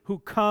he who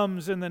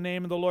comes in the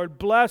name of the Lord.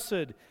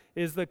 Blessed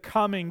is the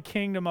coming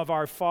kingdom of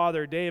our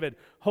father David.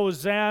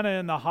 Hosanna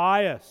in the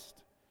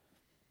highest.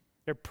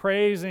 They're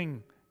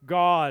praising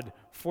God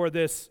for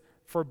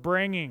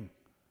bringing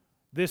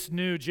this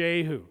new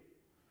Jehu,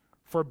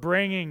 for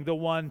bringing the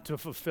one to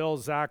fulfill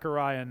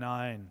Zechariah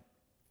 9.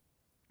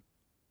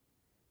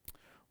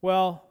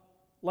 Well,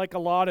 like a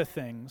lot of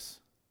things,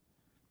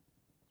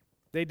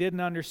 they didn't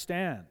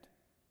understand.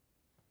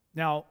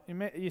 Now,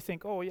 you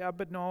think, oh yeah,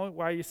 but no,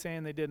 why are you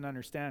saying they didn't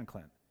understand,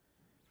 Clint?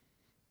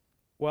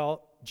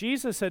 Well,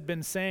 Jesus had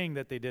been saying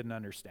that they didn't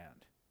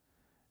understand.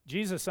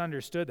 Jesus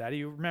understood that.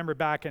 You remember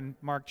back in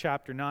Mark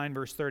chapter 9,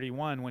 verse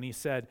 31, when he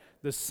said,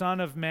 the Son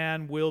of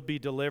Man will be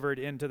delivered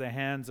into the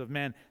hands of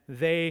men.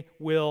 They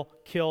will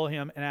kill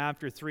him, and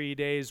after 3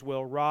 days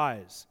will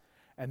rise.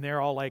 And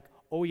they're all like,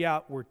 oh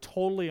yeah, we're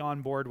totally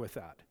on board with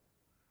that.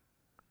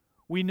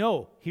 We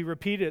know. He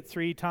repeated it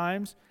 3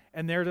 times,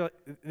 and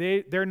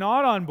they're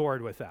not on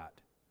board with that.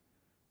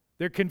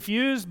 They're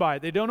confused by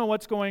it. They don't know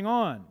what's going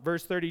on.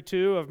 Verse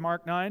 32 of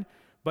Mark 9,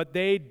 but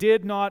they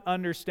did not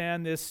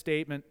understand this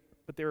statement,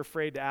 but they were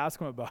afraid to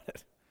ask him about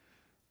it.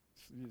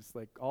 It's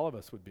like all of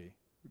us would be.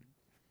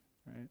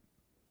 Right?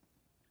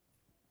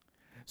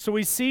 So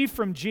we see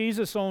from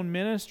Jesus' own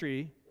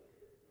ministry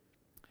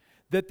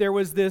that there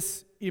was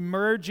this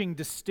emerging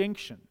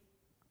distinction.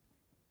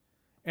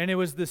 And it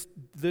was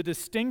the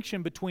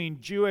distinction between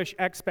Jewish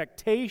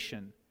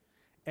expectation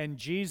and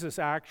Jesus'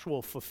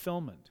 actual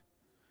fulfillment.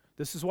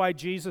 This is why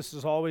Jesus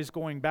is always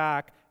going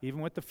back, even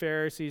with the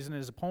Pharisees and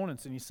his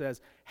opponents, and he says,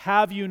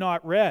 have you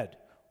not read?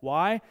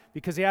 Why?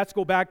 Because he has to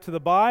go back to the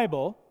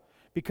Bible,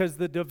 because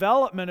the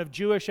development of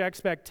Jewish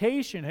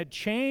expectation had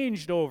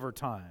changed over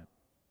time.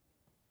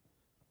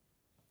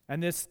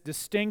 And this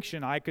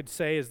distinction, I could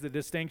say, is the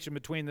distinction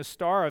between the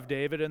Star of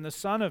David and the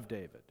Son of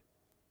David.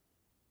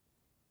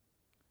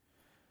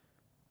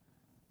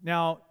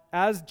 Now,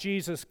 as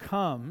Jesus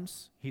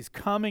comes, he's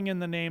coming in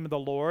the name of the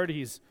Lord.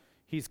 He's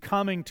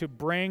coming to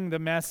bring the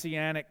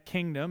Messianic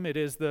kingdom. It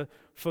is the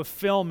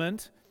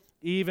fulfillment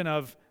even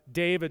of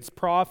David's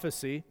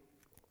prophecy.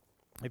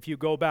 If you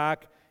go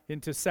back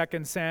into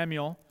 2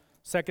 Samuel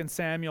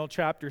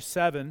chapter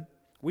 7,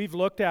 we've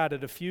looked at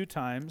it a few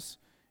times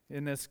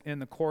in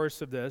the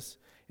course of this.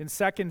 In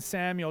 2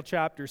 Samuel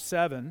chapter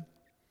 7,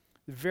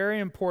 a very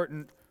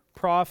important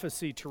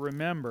prophecy to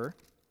remember.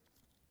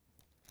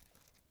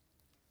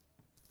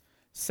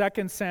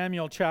 2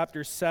 Samuel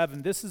chapter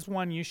 7, this is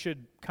one you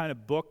should kind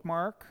of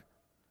bookmark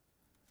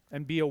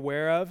and be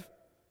aware of.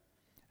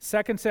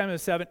 2 Samuel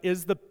 7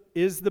 is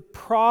the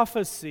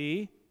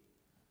prophecy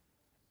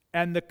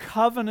and the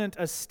covenant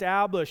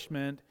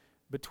establishment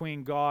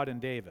between God and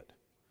David.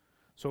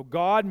 So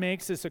God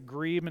makes this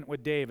agreement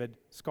with David.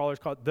 Scholars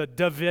call it the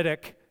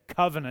Davidic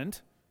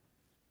covenant.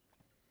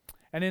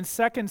 And in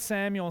 2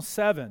 Samuel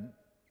 7,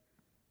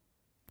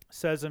 it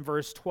says in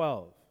verse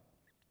 12,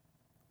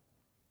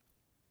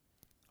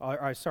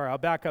 I'll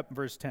back up in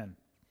verse 10.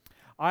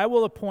 I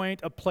will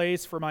appoint a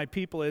place for my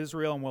people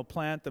Israel and will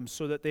plant them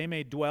so that they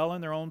may dwell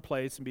in their own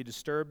place and be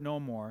disturbed no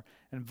more,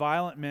 and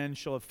violent men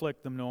shall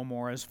afflict them no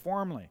more as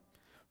formerly,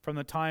 from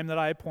the time that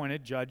I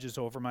appointed judges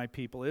over my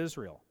people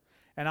Israel.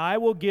 And I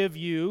will give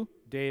you,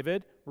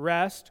 David,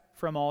 rest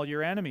from all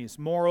your enemies.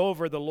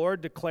 Moreover, the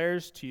Lord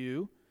declares to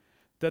you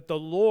that the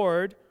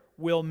Lord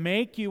will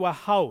make you a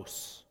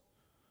house.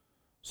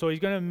 So he's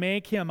going to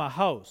make him a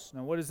house.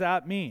 Now, what does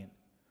that mean?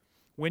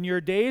 When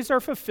your days are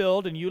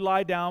fulfilled and you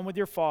lie down with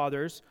your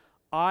fathers,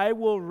 I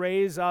will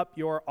raise up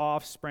your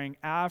offspring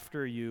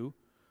after you,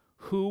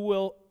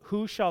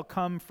 who shall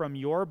come from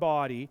your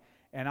body,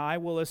 and I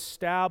will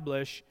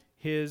establish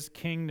his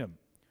kingdom.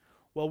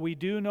 Well, we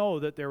do know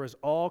that there was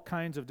all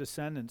kinds of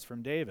descendants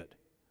from David.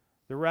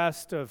 The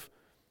rest of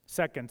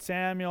 2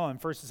 Samuel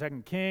and 1st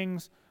and 2nd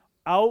Kings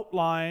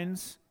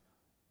outlines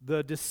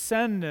the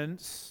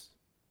descendants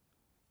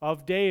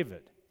of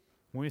David.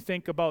 When we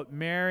think about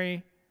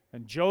Mary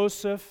and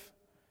Joseph,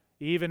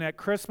 even at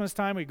Christmas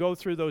time, we go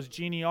through those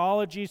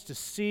genealogies to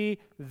see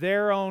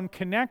their own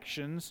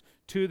connections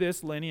to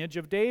this lineage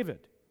of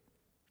David.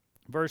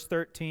 Verse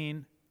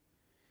 13,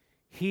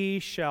 he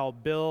shall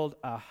build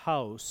a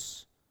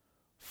house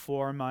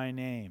for my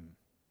name.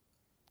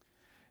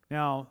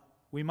 Now,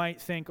 we might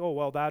think, oh,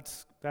 well,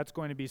 that's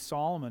going to be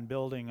Solomon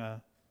building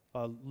a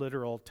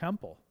literal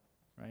temple,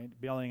 right?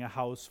 Building a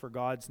house for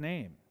God's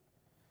name.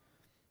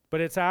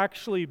 But it's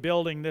actually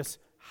building this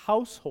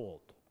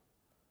household,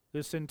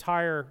 this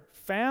entire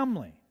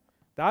family.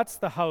 That's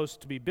the house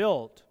to be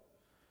built.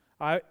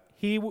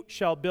 He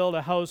shall build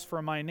a house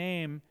for my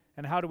name.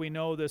 And how do we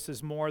know this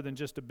is more than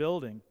just a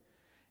building?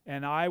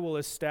 And I will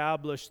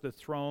establish the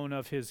throne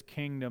of his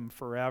kingdom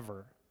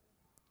forever.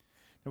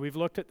 Now, we've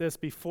looked at this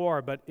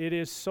before, but it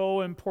is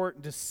so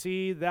important to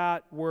see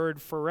that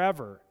word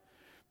forever,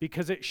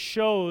 because it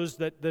shows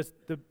that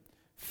the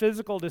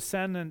physical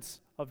descendants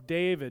of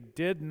David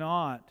did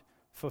not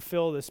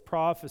fulfill this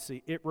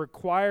prophecy. It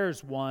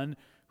requires one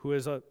who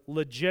is a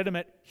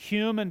legitimate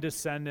human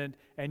descendant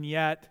and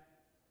yet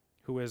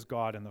who is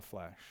God in the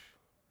flesh,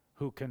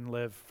 who can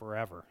live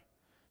forever,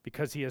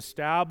 because he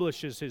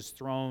establishes his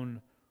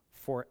throne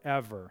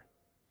forever.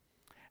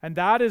 And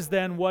that is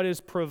then what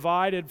is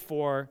provided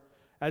for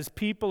as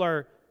people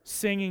are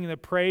singing the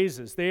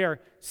praises. They are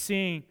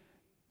seeing,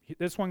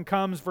 this one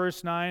comes,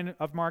 verse 9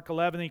 of Mark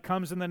 11, he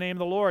comes in the name of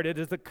the Lord. It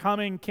is the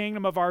coming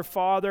kingdom of our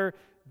father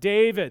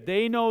David.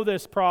 They know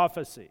this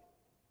prophecy.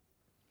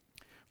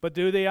 But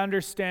do they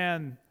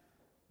understand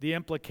the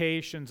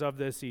implications of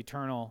this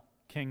eternal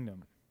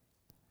kingdom?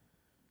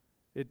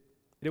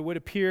 It would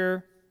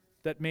appear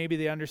that maybe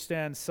they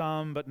understand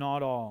some, but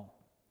not all.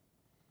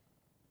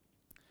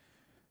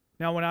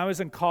 Now, when I was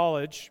in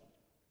college,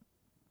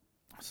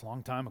 it's a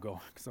long time ago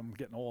because I'm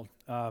getting old,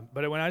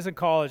 but when I was in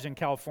college in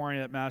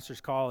California at Masters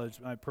College,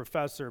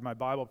 my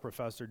Bible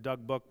professor,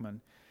 Doug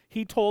Bookman,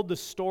 he told the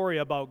story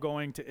about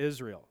going to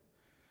Israel.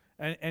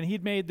 And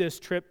he'd made this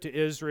trip to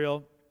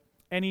Israel,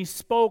 and he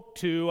spoke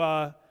to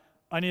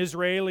an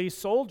Israeli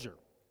soldier.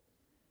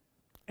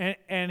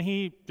 And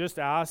he just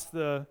asked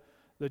the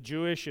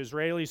Jewish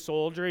Israeli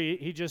soldier,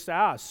 he just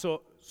asked,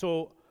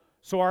 so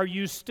are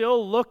you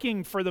still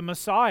looking for the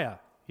Messiah?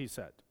 He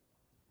said.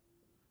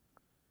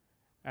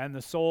 And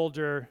the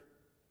soldier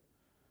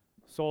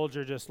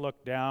just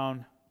looked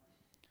down,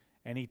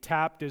 and he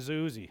tapped his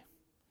Uzi,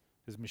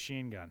 his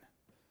machine gun,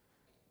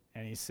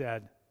 and he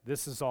said,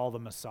 this is all the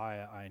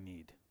Messiah I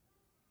need.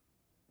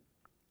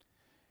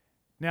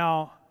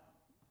 Now,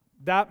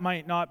 that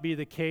might not be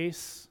the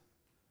case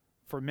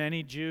for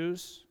many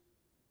Jews.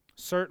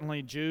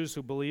 Certainly Jews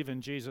who believe in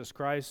Jesus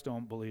Christ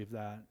don't believe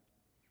that.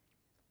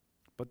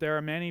 But there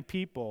are many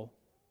people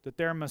that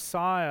their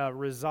Messiah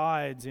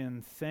resides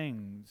in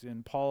things,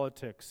 in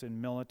politics, in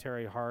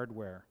military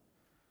hardware,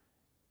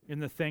 in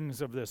the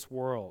things of this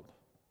world.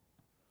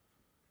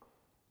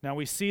 Now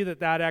we see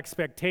that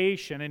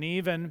expectation, and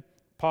even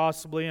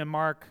possibly in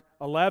Mark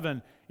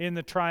 11, in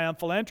the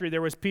triumphal entry,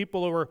 there was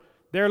people who were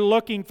there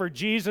looking for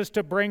Jesus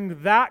to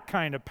bring that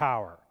kind of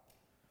power,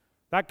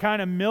 that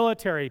kind of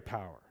military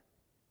power.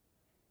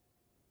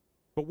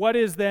 But what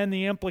is then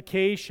the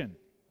implication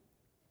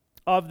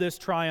of this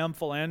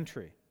triumphal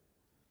entry?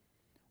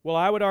 Well,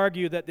 I would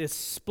argue that this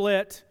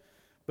split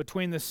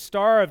between the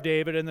Star of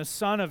David and the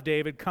Son of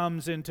David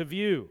comes into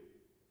view.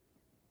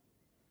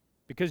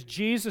 Because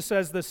Jesus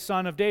as the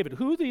Son of David,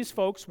 who these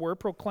folks were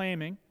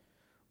proclaiming,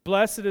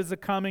 blessed is the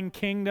coming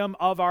kingdom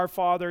of our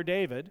father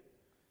David.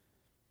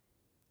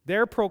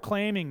 They're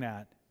proclaiming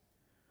that.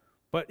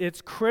 But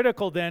it's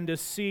critical then to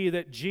see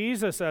that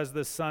Jesus as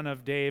the Son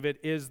of David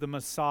is the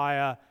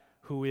Messiah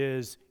who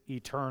is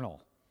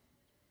eternal.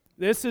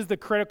 This is the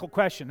critical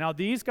question. Now,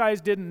 these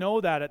guys didn't know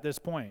that at this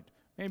point.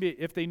 Maybe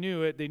if they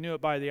knew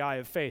it by the eye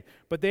of faith.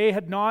 But they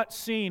had not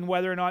seen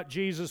whether or not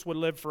Jesus would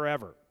live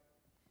forever.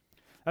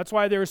 That's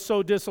why they were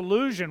so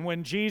disillusioned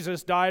when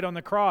Jesus died on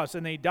the cross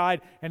and they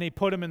died and they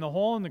put him in the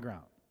hole in the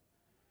ground.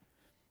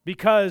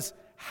 Because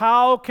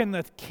how can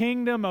the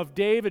kingdom of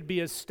David be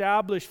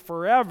established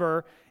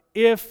forever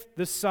if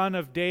the Son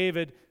of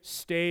David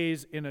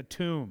stays in a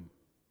tomb?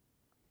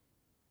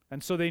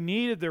 And so they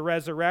needed the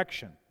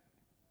resurrection.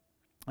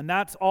 And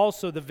that's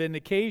also the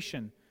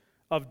vindication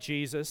of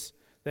Jesus,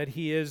 that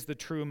he is the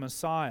true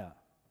Messiah.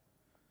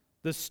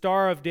 The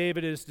Star of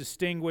David is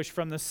distinguished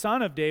from the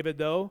Son of David,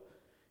 though,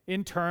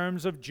 in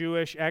terms of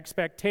Jewish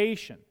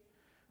expectation.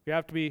 We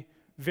have to be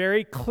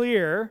very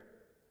clear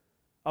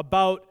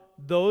about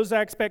those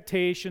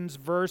expectations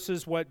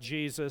versus what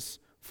Jesus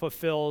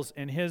fulfills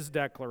in his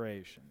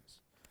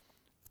declarations.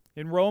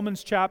 In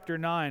Romans chapter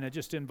 9, I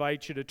just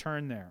invite you to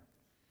turn there.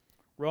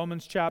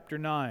 Romans chapter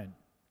 9.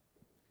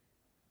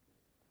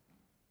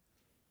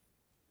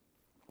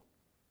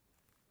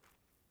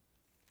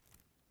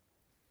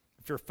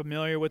 If you're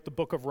familiar with the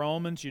book of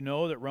Romans, you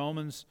know that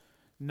Romans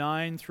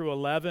 9 through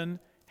 11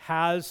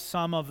 has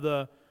some of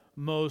the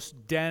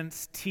most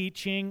dense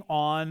teaching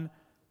on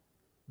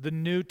the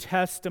New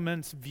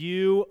Testament's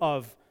view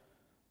of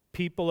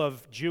people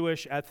of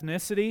Jewish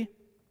ethnicity.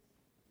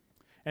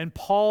 And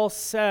Paul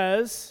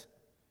says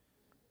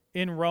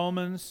in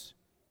Romans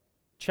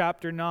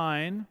chapter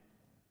 9,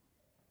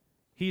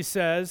 he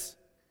says,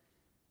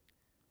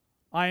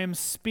 I am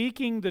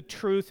speaking the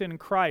truth in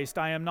Christ.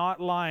 I am not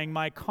lying.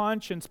 My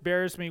conscience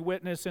bears me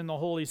witness in the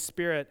Holy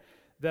Spirit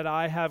that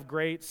I have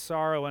great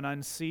sorrow and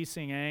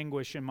unceasing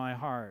anguish in my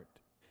heart.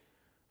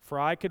 For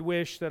I could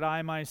wish that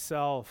I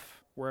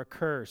myself were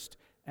accursed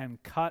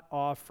and cut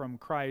off from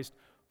Christ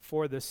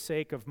for the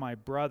sake of my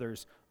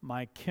brothers,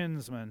 my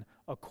kinsmen,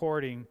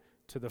 according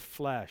to the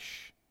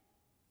flesh.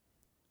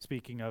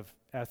 Speaking of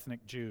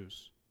ethnic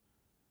Jews.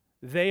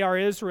 They are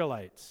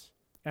Israelites,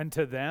 and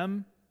to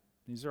them,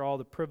 these are all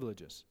the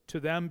privileges. To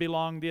them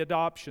belong the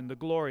adoption, the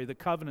glory, the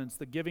covenants,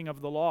 the giving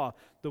of the law,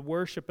 the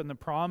worship, and the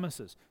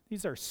promises.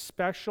 These are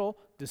special,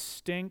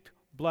 distinct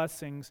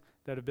blessings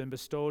that have been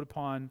bestowed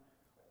upon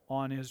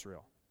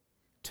Israel.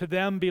 To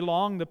them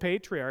belong the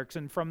patriarchs,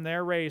 and from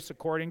their race,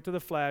 according to the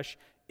flesh,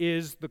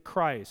 is the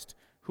Christ,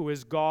 who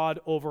is God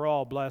over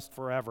all, blessed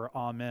forever.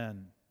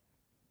 Amen.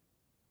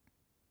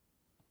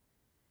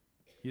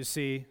 You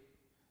see,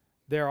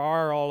 there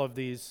are all of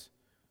these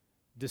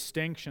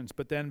distinctions,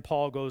 but then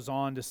Paul goes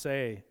on to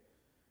say,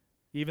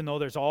 even though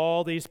there's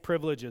all these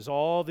privileges,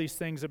 all these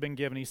things have been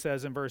given, he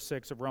says in verse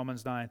 6 of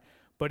Romans 9,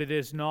 but it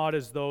is not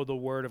as though the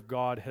word of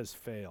God has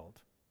failed.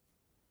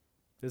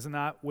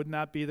 Wouldn't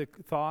that be the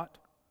thought?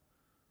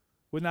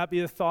 Wouldn't that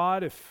be the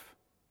thought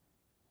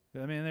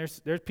there's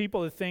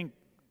people that think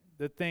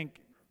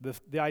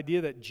the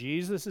idea that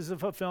Jesus is a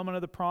fulfillment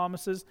of the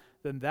promises,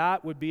 then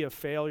that would be a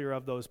failure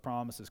of those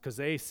promises, because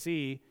they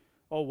see,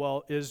 oh,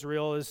 well,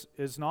 Israel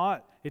is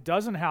not, it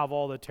doesn't have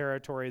all the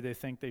territory they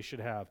think they should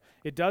have.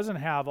 It doesn't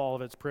have all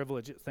of its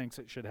privilege it thinks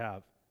it should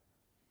have.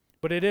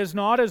 But it is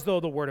not as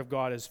though the word of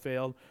God has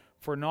failed,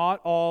 for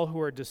not all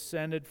who are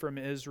descended from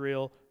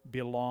Israel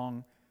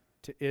belong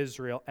to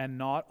Israel, and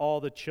not all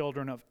the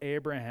children of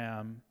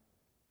Abraham,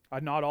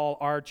 not all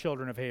are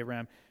children of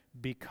Abraham,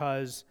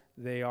 because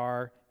they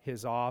are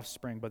his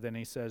offspring. But then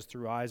he says,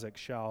 through Isaac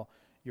shall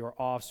your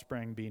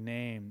offspring be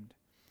named.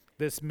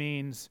 This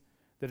means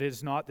that it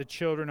is not the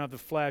children of the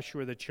flesh who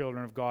are the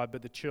children of God,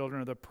 but the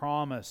children of the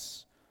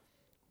promise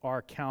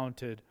are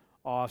counted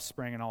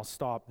offspring. And I'll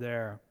stop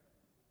there.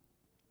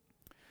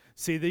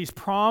 See, these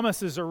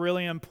promises are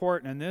really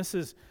important, and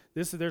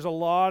there's a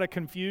lot of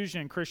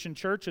confusion in Christian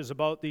churches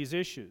about these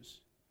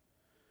issues.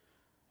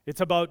 It's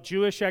about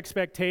Jewish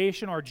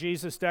expectation or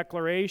Jesus'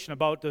 declaration,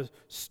 about the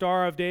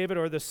Star of David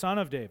or the Son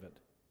of David.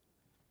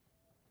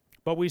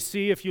 But we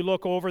see, if you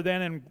look over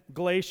then in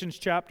Galatians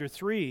chapter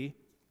 3,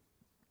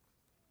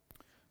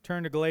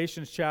 turn to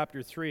Galatians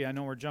chapter 3. I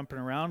know we're jumping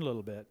around a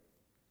little bit.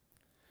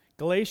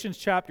 Galatians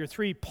chapter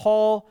 3,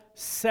 Paul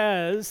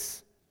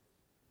says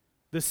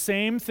the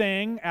same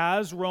thing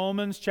as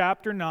Romans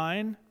chapter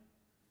 9.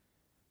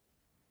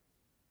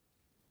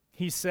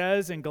 He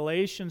says in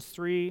Galatians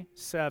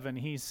 3:7,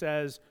 he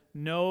says,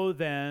 know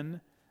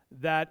then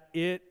that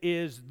it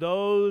is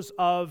those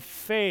of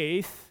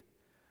faith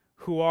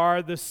who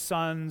are the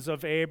sons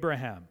of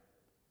Abraham.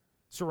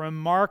 It's a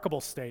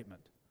remarkable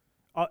statement.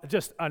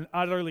 Just an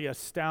utterly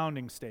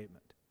astounding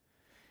statement.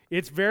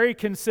 It's very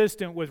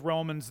consistent with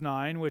Romans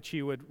 9, which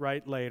he would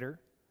write later.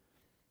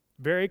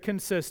 Very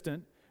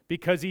consistent,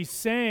 because he's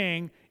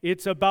saying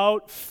it's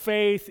about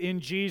faith in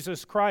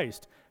Jesus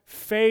Christ,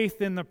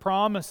 faith in the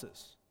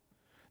promises.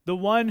 The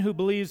one who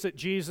believes that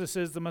Jesus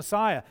is the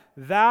Messiah.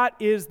 That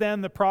is then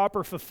the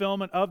proper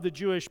fulfillment of the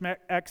Jewish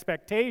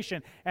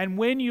expectation. And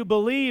when you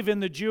believe in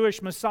the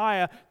Jewish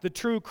Messiah, the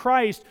true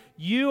Christ,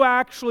 you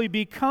actually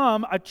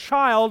become a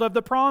child of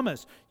the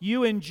promise.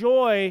 You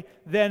enjoy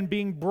then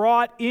being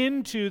brought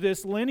into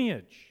this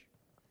lineage.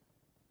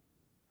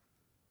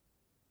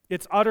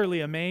 It's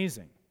utterly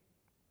amazing.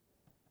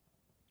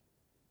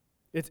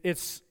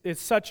 It's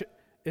such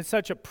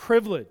a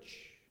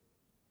privilege.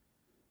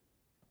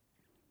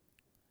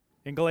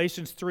 In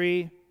Galatians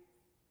 3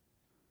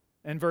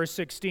 and verse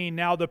 16,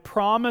 now the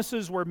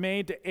promises were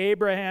made to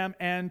Abraham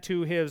and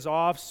to his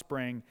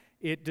offspring.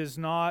 It does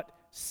not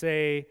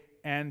say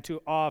and to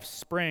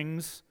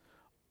offsprings,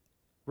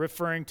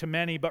 referring to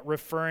many, but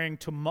referring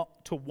to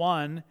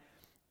one,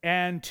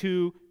 and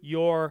to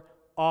your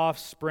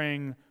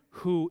offspring,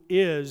 who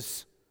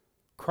is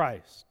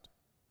Christ.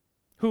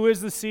 Who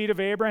is the seed of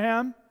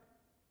Abraham?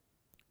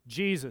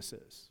 Jesus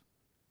is.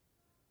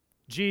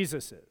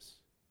 Jesus is.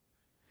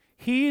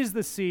 He is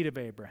the seed of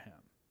Abraham.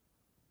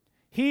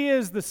 He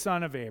is the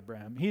son of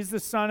Abraham. He's the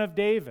son of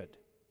David.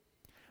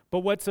 But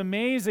what's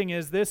amazing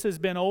is this has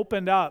been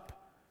opened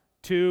up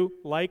to,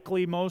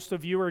 likely most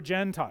of you are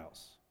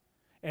Gentiles.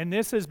 And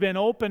this has been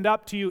opened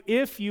up to you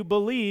if you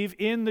believe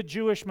in the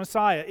Jewish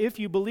Messiah. If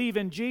you believe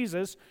in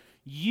Jesus,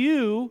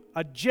 you,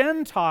 a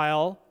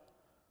Gentile,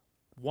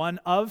 one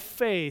of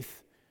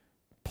faith,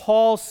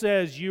 Paul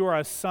says you are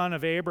a son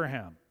of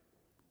Abraham.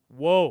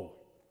 Whoa.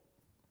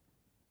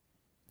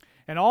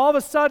 And all of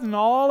a sudden,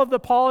 all of the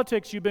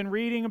politics you've been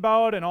reading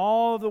about and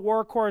all of the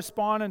war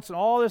correspondence and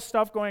all this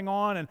stuff going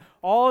on and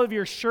all of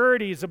your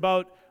sureties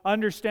about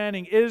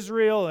understanding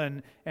Israel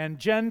and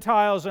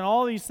Gentiles and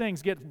all these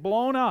things get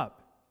blown up.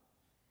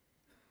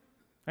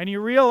 And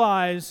you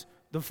realize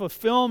the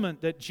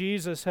fulfillment that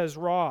Jesus has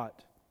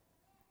wrought.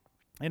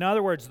 In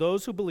other words,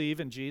 those who believe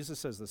in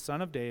Jesus as the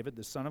Son of David,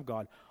 the Son of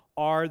God,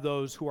 are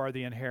those who are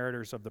the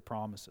inheritors of the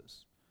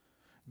promises.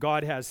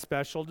 God has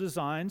special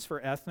designs for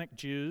ethnic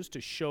Jews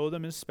to show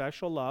them His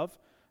special love.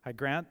 I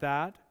grant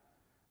that.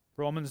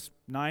 Romans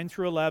 9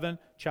 through 11,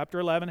 chapter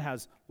 11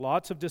 has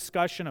lots of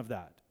discussion of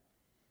that.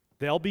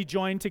 They'll be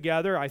joined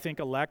together, I think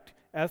elect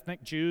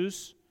ethnic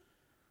Jews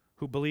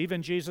who believe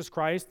in Jesus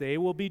Christ, they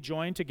will be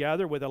joined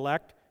together with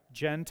elect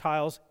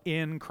Gentiles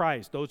in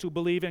Christ, those who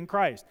believe in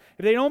Christ.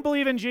 If they don't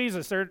believe in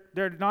Jesus,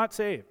 they're not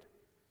saved.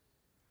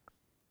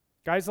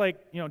 Guys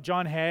like,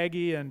 John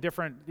Hagee and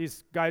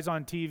these guys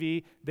on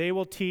TV, they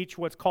will teach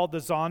what's called the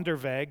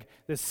Zonderweg,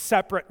 this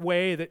separate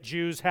way that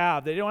Jews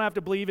have. They don't have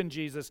to believe in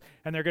Jesus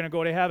and they're going to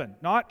go to heaven.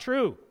 Not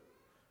true.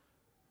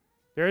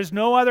 There is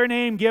no other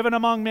name given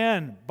among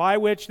men by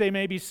which they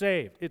may be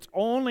saved. It's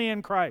only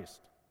in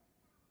Christ.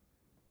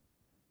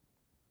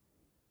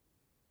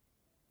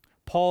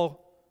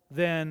 Paul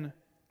then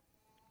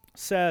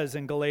says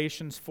in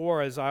Galatians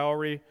 4, as I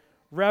already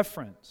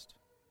referenced,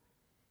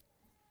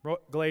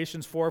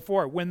 Galatians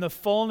 4:4, when the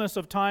fullness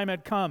of time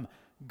had come,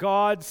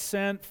 God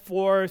sent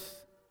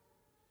forth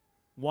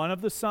one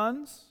of the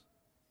sons,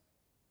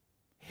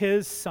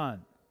 His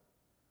Son,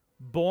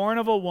 born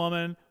of a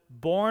woman,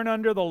 born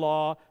under the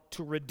law,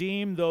 to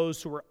redeem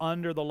those who were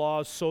under the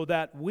law, so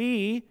that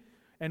we,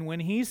 and when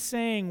he's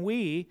saying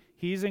we,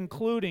 he's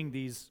including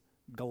these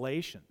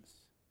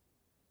Galatians,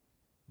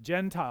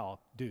 Gentile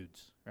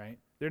dudes, right?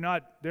 They're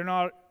not,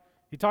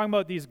 he's talking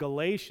about these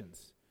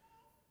Galatians,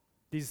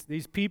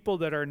 these people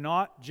that are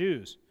not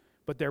Jews,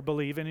 but they're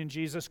believing in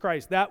Jesus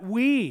Christ. That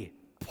we,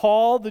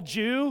 Paul the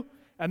Jew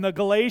and the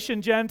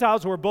Galatian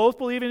Gentiles who are both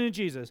believing in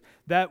Jesus,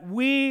 that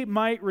we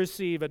might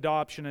receive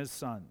adoption as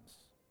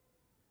sons.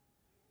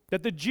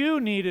 That the Jew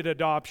needed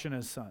adoption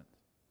as sons.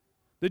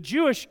 The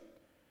Jew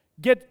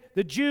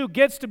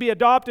gets to be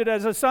adopted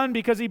as a son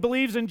because he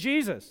believes in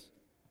Jesus.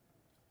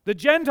 The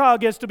Gentile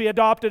gets to be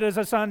adopted as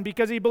a son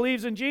because he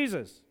believes in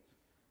Jesus.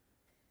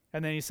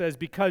 And then he says,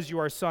 because you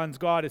are sons,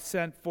 God has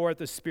sent forth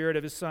the Spirit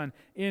of His Son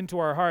into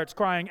our hearts,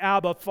 crying,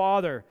 Abba,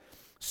 Father.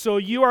 So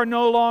you are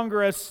no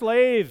longer a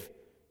slave,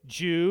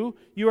 Jew.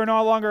 You are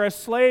no longer a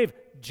slave,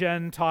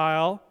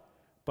 Gentile,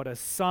 but a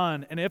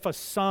son. And if a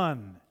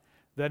son,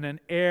 then an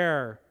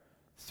heir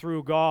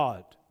through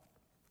God.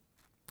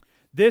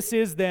 This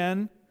is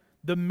then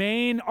the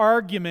main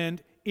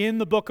argument in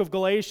the book of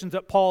Galatians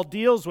that Paul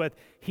deals with.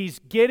 He's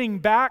getting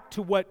back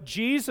to what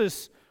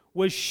Jesus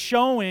was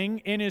showing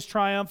in His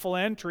triumphal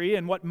entry,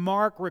 and what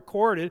Mark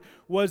recorded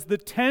was the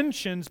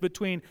tensions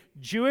between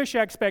Jewish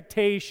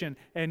expectation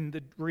and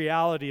the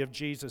reality of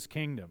Jesus'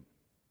 kingdom.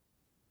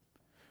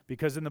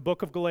 Because in the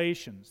book of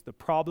Galatians, the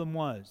problem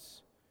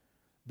was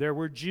there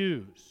were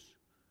Jews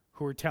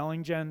who were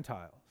telling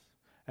Gentiles,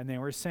 and they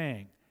were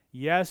saying,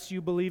 yes,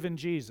 you believe in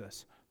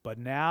Jesus, but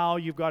now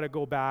you've got to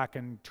go back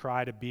and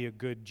try to be a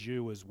good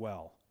Jew as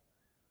well.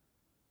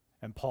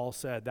 And Paul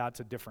said, that's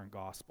a different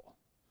gospel.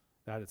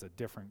 That is a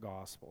different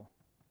gospel.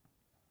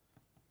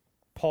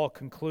 Paul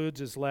concludes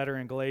his letter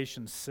in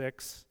Galatians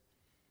 6.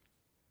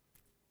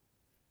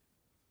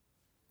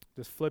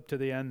 Just flip to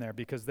the end there,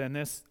 because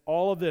then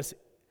all of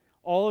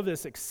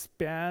this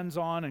expands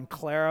on and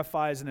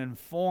clarifies and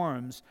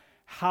informs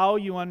how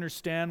you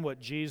understand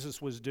what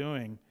Jesus was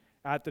doing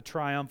at the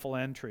triumphal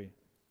entry.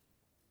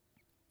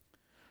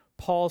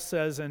 Paul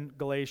says in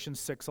Galatians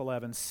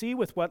 6:11, see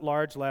with what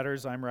large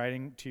letters I'm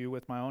writing to you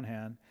with my own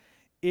hand.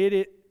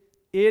 It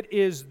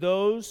is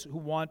those who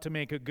want to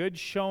make a good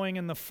showing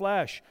in the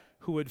flesh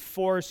who would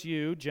force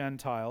you,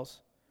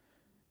 Gentiles,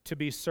 to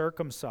be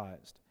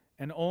circumcised,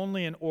 and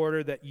only in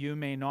order that you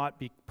may not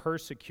be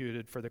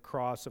persecuted for the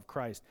cross of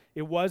Christ.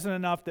 It wasn't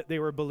enough that they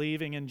were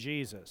believing in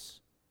Jesus.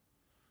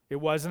 It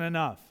wasn't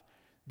enough.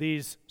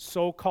 These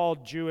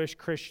so-called Jewish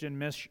Christian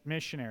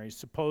missionaries,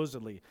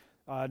 supposedly,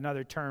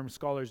 another term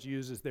scholars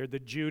use is they're the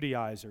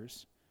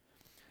Judaizers.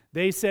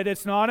 They said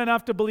it's not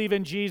enough to believe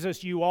in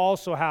Jesus, you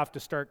also have to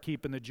start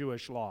keeping the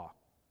Jewish law.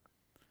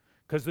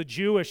 Because the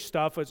Jewish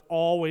stuff is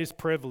always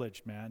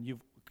privileged, man.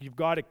 You've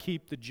got to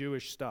keep the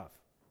Jewish stuff.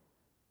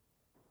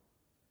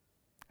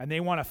 And they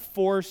want to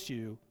force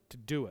you to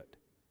do it.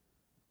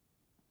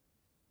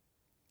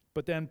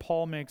 But then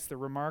Paul makes the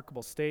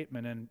remarkable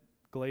statement in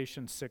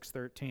Galatians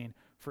 6:13,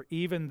 "For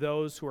even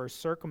those who are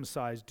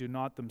circumcised do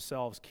not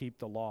themselves keep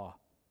the law."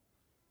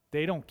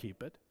 They don't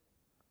keep it.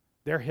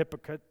 They're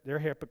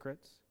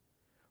hypocrites.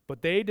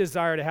 But they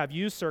desire to have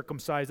you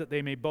circumcised that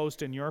they may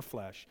boast in your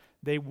flesh.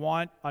 They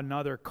want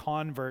another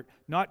convert,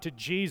 not to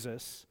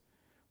Jesus,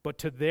 but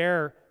to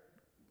their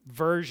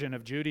version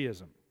of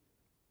Judaism.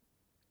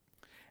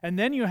 And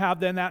then you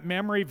have that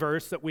memory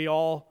verse that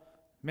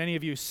many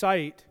of you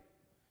cite,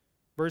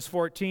 verse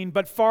 14,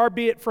 "But far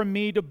be it from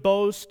me to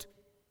boast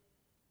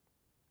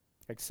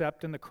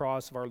except in the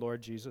cross of our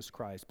Lord Jesus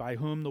Christ, by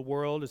whom the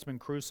world has been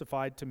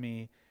crucified to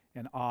me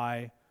and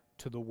I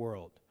to the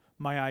world."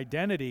 My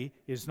identity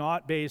is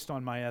not based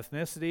on my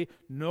ethnicity,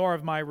 nor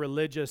of my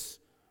religious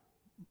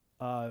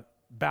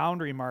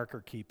boundary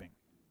marker keeping.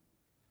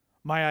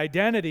 My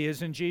identity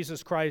is in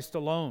Jesus Christ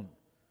alone.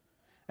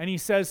 And he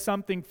says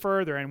something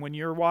further, and when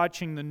you're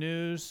watching the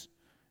news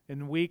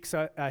in weeks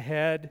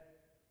ahead,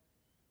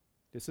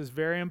 this is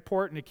very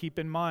important to keep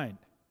in mind.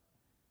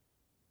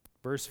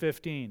 Verse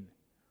 15,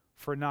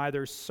 "For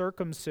neither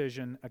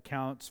circumcision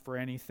accounts for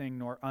anything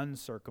nor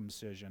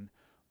uncircumcision,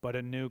 but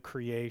a new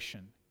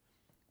creation."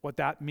 What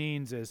that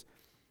means is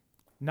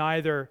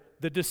neither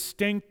the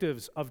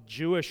distinctives of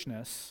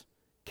Jewishness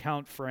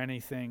count for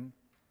anything,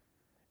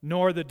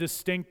 nor the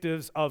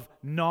distinctives of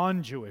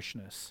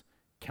non-Jewishness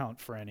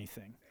count for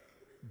anything,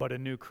 but a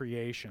new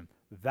creation.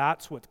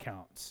 That's what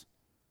counts.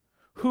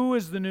 Who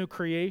is the new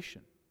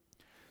creation?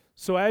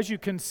 So as you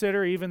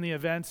consider even the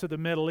events of the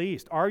Middle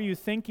East, are you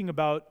thinking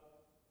about,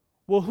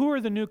 well, who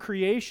are the new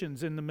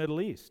creations in the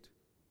Middle East?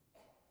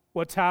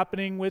 What's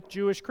happening with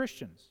Jewish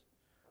Christians?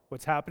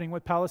 What's happening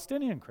with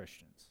Palestinian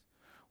Christians?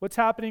 What's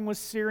happening with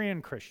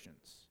Syrian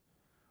Christians?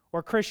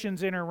 Or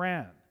Christians in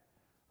Iran?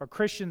 Or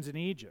Christians in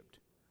Egypt?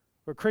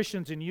 Or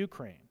Christians in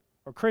Ukraine?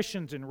 Or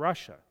Christians in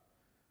Russia?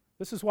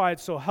 This is why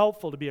it's so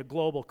helpful to be a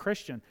global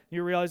Christian.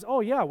 You realize,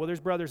 oh yeah, well there's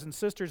brothers and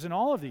sisters in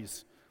all of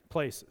these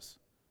places.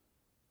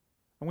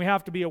 And we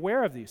have to be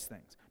aware of these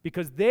things,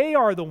 because they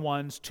are the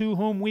ones to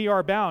whom we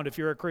are bound if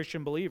you're a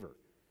Christian believer.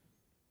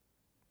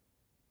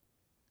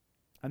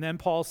 And then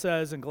Paul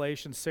says in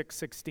Galatians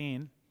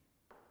 6:16,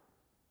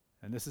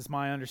 and this is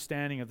my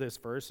understanding of this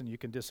verse, and you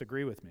can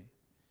disagree with me.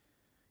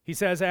 He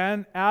says,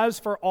 "And as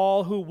for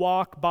all who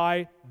walk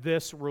by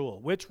this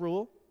rule." Which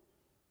rule?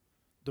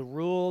 The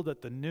rule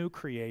that the new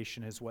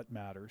creation is what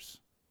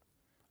matters.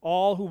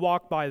 "All who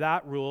walk by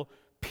that rule,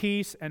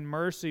 peace and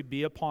mercy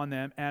be upon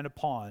them and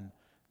upon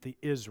the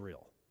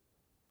Israel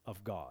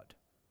of God."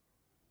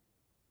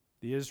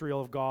 The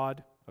Israel of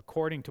God,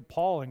 according to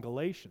Paul in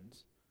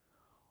Galatians,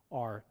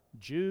 are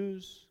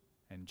Jews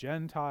and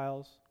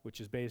Gentiles, which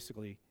is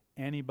basically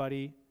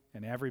anybody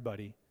and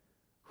everybody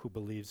who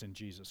believes in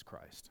Jesus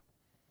Christ.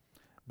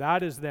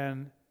 That is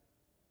then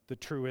the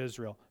true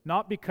Israel.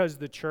 Not because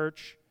the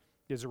church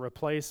is a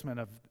replacement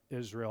of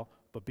Israel,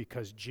 but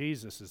because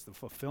Jesus is the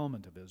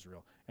fulfillment of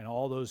Israel. And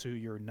all those who are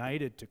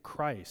united to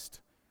Christ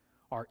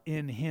are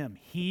in him.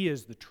 He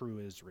is the true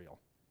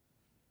Israel.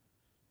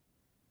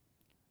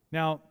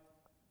 Now,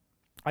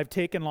 I've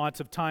taken lots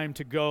of time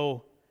to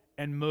go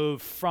and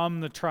move from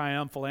the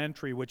triumphal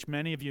entry, which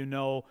many of you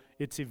know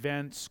its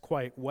events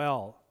quite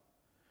well,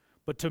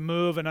 but to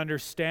move and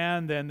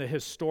understand then the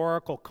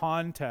historical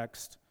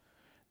context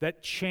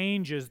that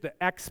changes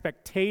the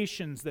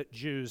expectations that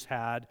Jews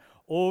had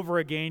over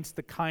against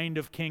the kind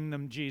of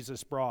kingdom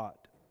Jesus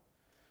brought.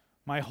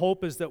 My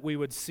hope is that we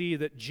would see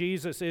that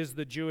Jesus is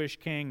the Jewish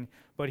king,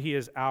 but he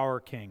is our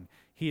king.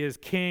 He is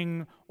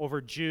king over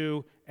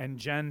Jew and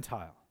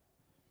Gentile.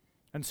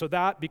 And so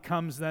that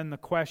becomes then the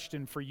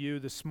question for you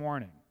this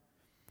morning.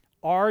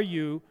 Are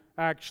you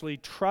actually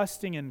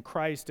trusting in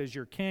Christ as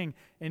your king?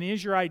 And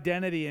is your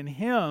identity in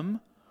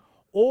him?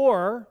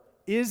 Or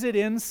is it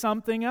in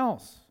something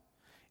else?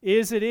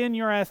 Is it in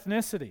your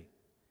ethnicity?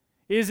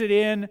 Is it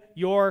in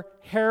your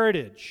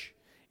heritage?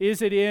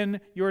 Is it in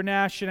your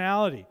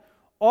nationality?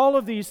 All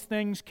of these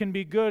things can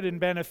be good and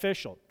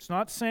beneficial. It's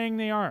not saying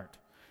they aren't.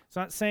 It's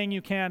not saying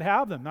you can't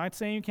have them. Not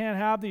saying you can't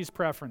have these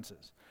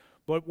preferences.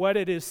 But what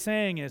it is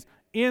saying is,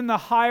 in the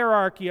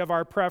hierarchy of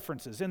our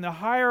preferences, in the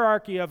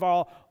hierarchy of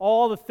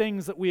all the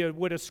things that we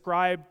would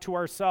ascribe to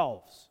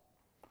ourselves,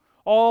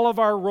 all of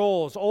our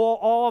roles,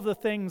 all of the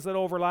things that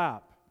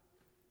overlap,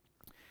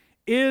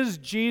 is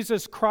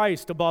Jesus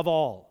Christ above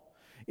all?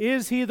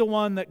 Is he the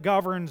one that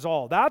governs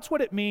all? That's what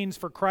it means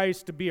for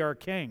Christ to be our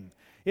king.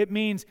 It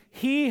means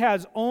he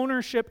has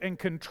ownership and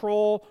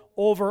control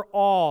over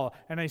all,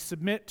 and I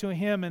submit to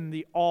him in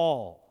the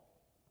all.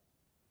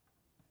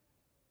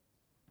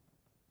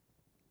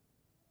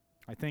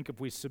 I think if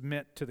we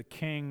submit to the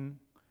king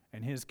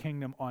and his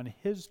kingdom on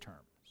his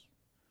terms,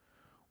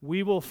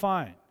 we will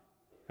find,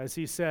 as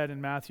he said in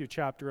Matthew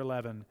chapter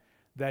 11,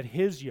 that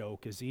his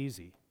yoke is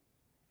easy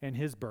and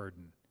his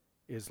burden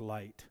is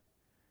light.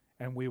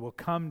 and we will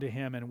come to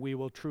him, and we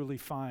will truly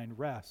find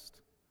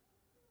rest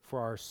for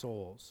our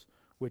souls,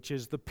 which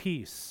is the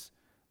peace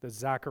that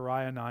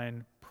Zechariah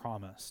 9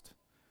 promised.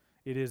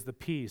 It is the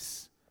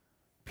peace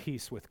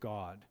with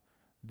God.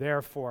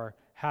 Therefore,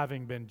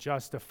 having been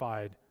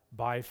justified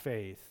by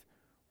faith,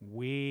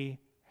 we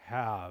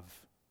have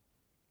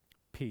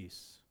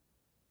peace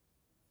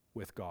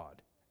with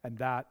God. And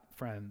that,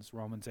 friends,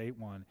 Romans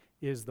 8:1,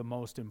 is the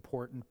most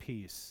important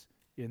peace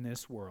in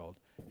this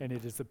world. And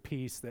it is the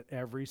peace that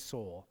every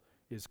soul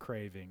is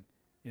craving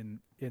in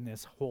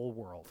this whole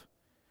world.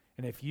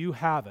 And if you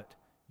have it,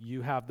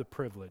 you have the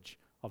privilege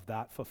of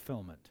that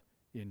fulfillment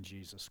in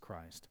Jesus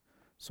Christ.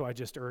 So I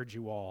just urge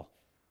you all,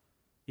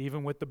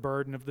 even with the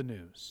burden of the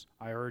news,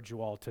 I urge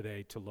you all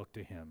today to look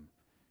to him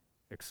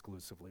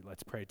exclusively.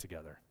 Let's pray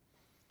together.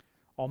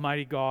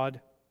 Almighty God,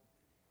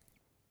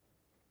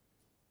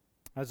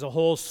 as a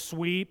whole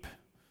sweep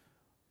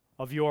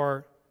of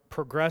your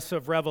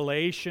progressive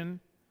revelation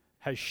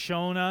has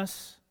shown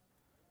us,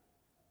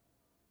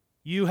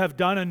 you have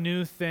done a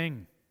new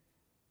thing.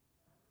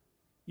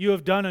 You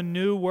have done a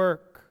new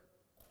work.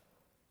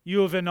 You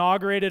have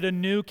inaugurated a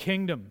new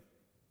kingdom.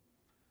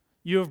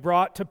 You have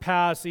brought to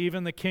pass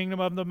even the kingdom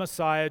of the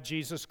Messiah,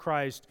 Jesus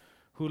Christ,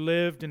 who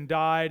lived and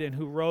died and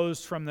who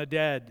rose from the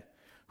dead,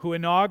 who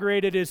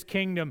inaugurated his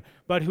kingdom,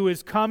 but who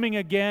is coming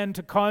again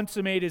to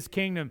consummate his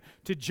kingdom,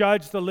 to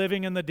judge the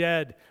living and the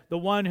dead, the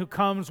one who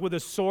comes with a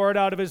sword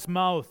out of his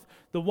mouth,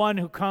 the one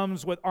who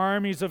comes with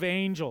armies of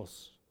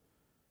angels.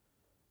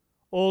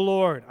 O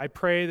Lord, I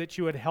pray that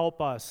you would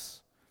help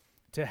us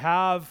to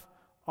have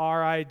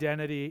our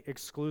identity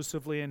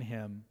exclusively in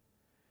him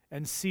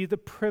and see the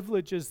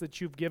privileges that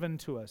you've given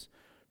to us,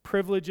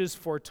 privileges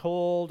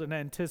foretold and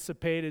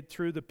anticipated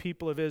through the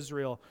people of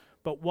Israel,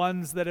 but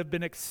ones that have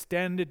been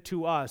extended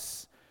to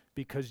us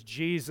because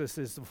Jesus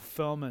is the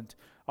fulfillment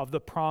of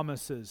the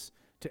promises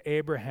to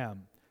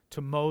Abraham,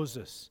 to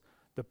Moses,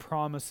 the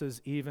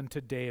promises even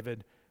to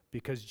David,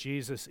 because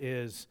Jesus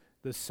is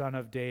the Son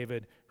of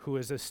David who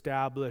has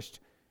established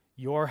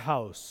your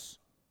house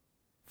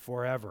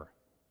forever.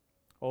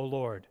 O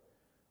Lord,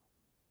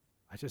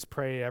 I just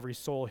pray every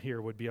soul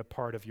here would be a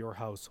part of your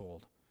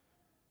household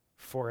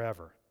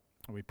forever.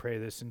 And we pray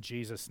this in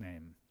Jesus'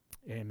 name.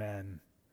 Amen.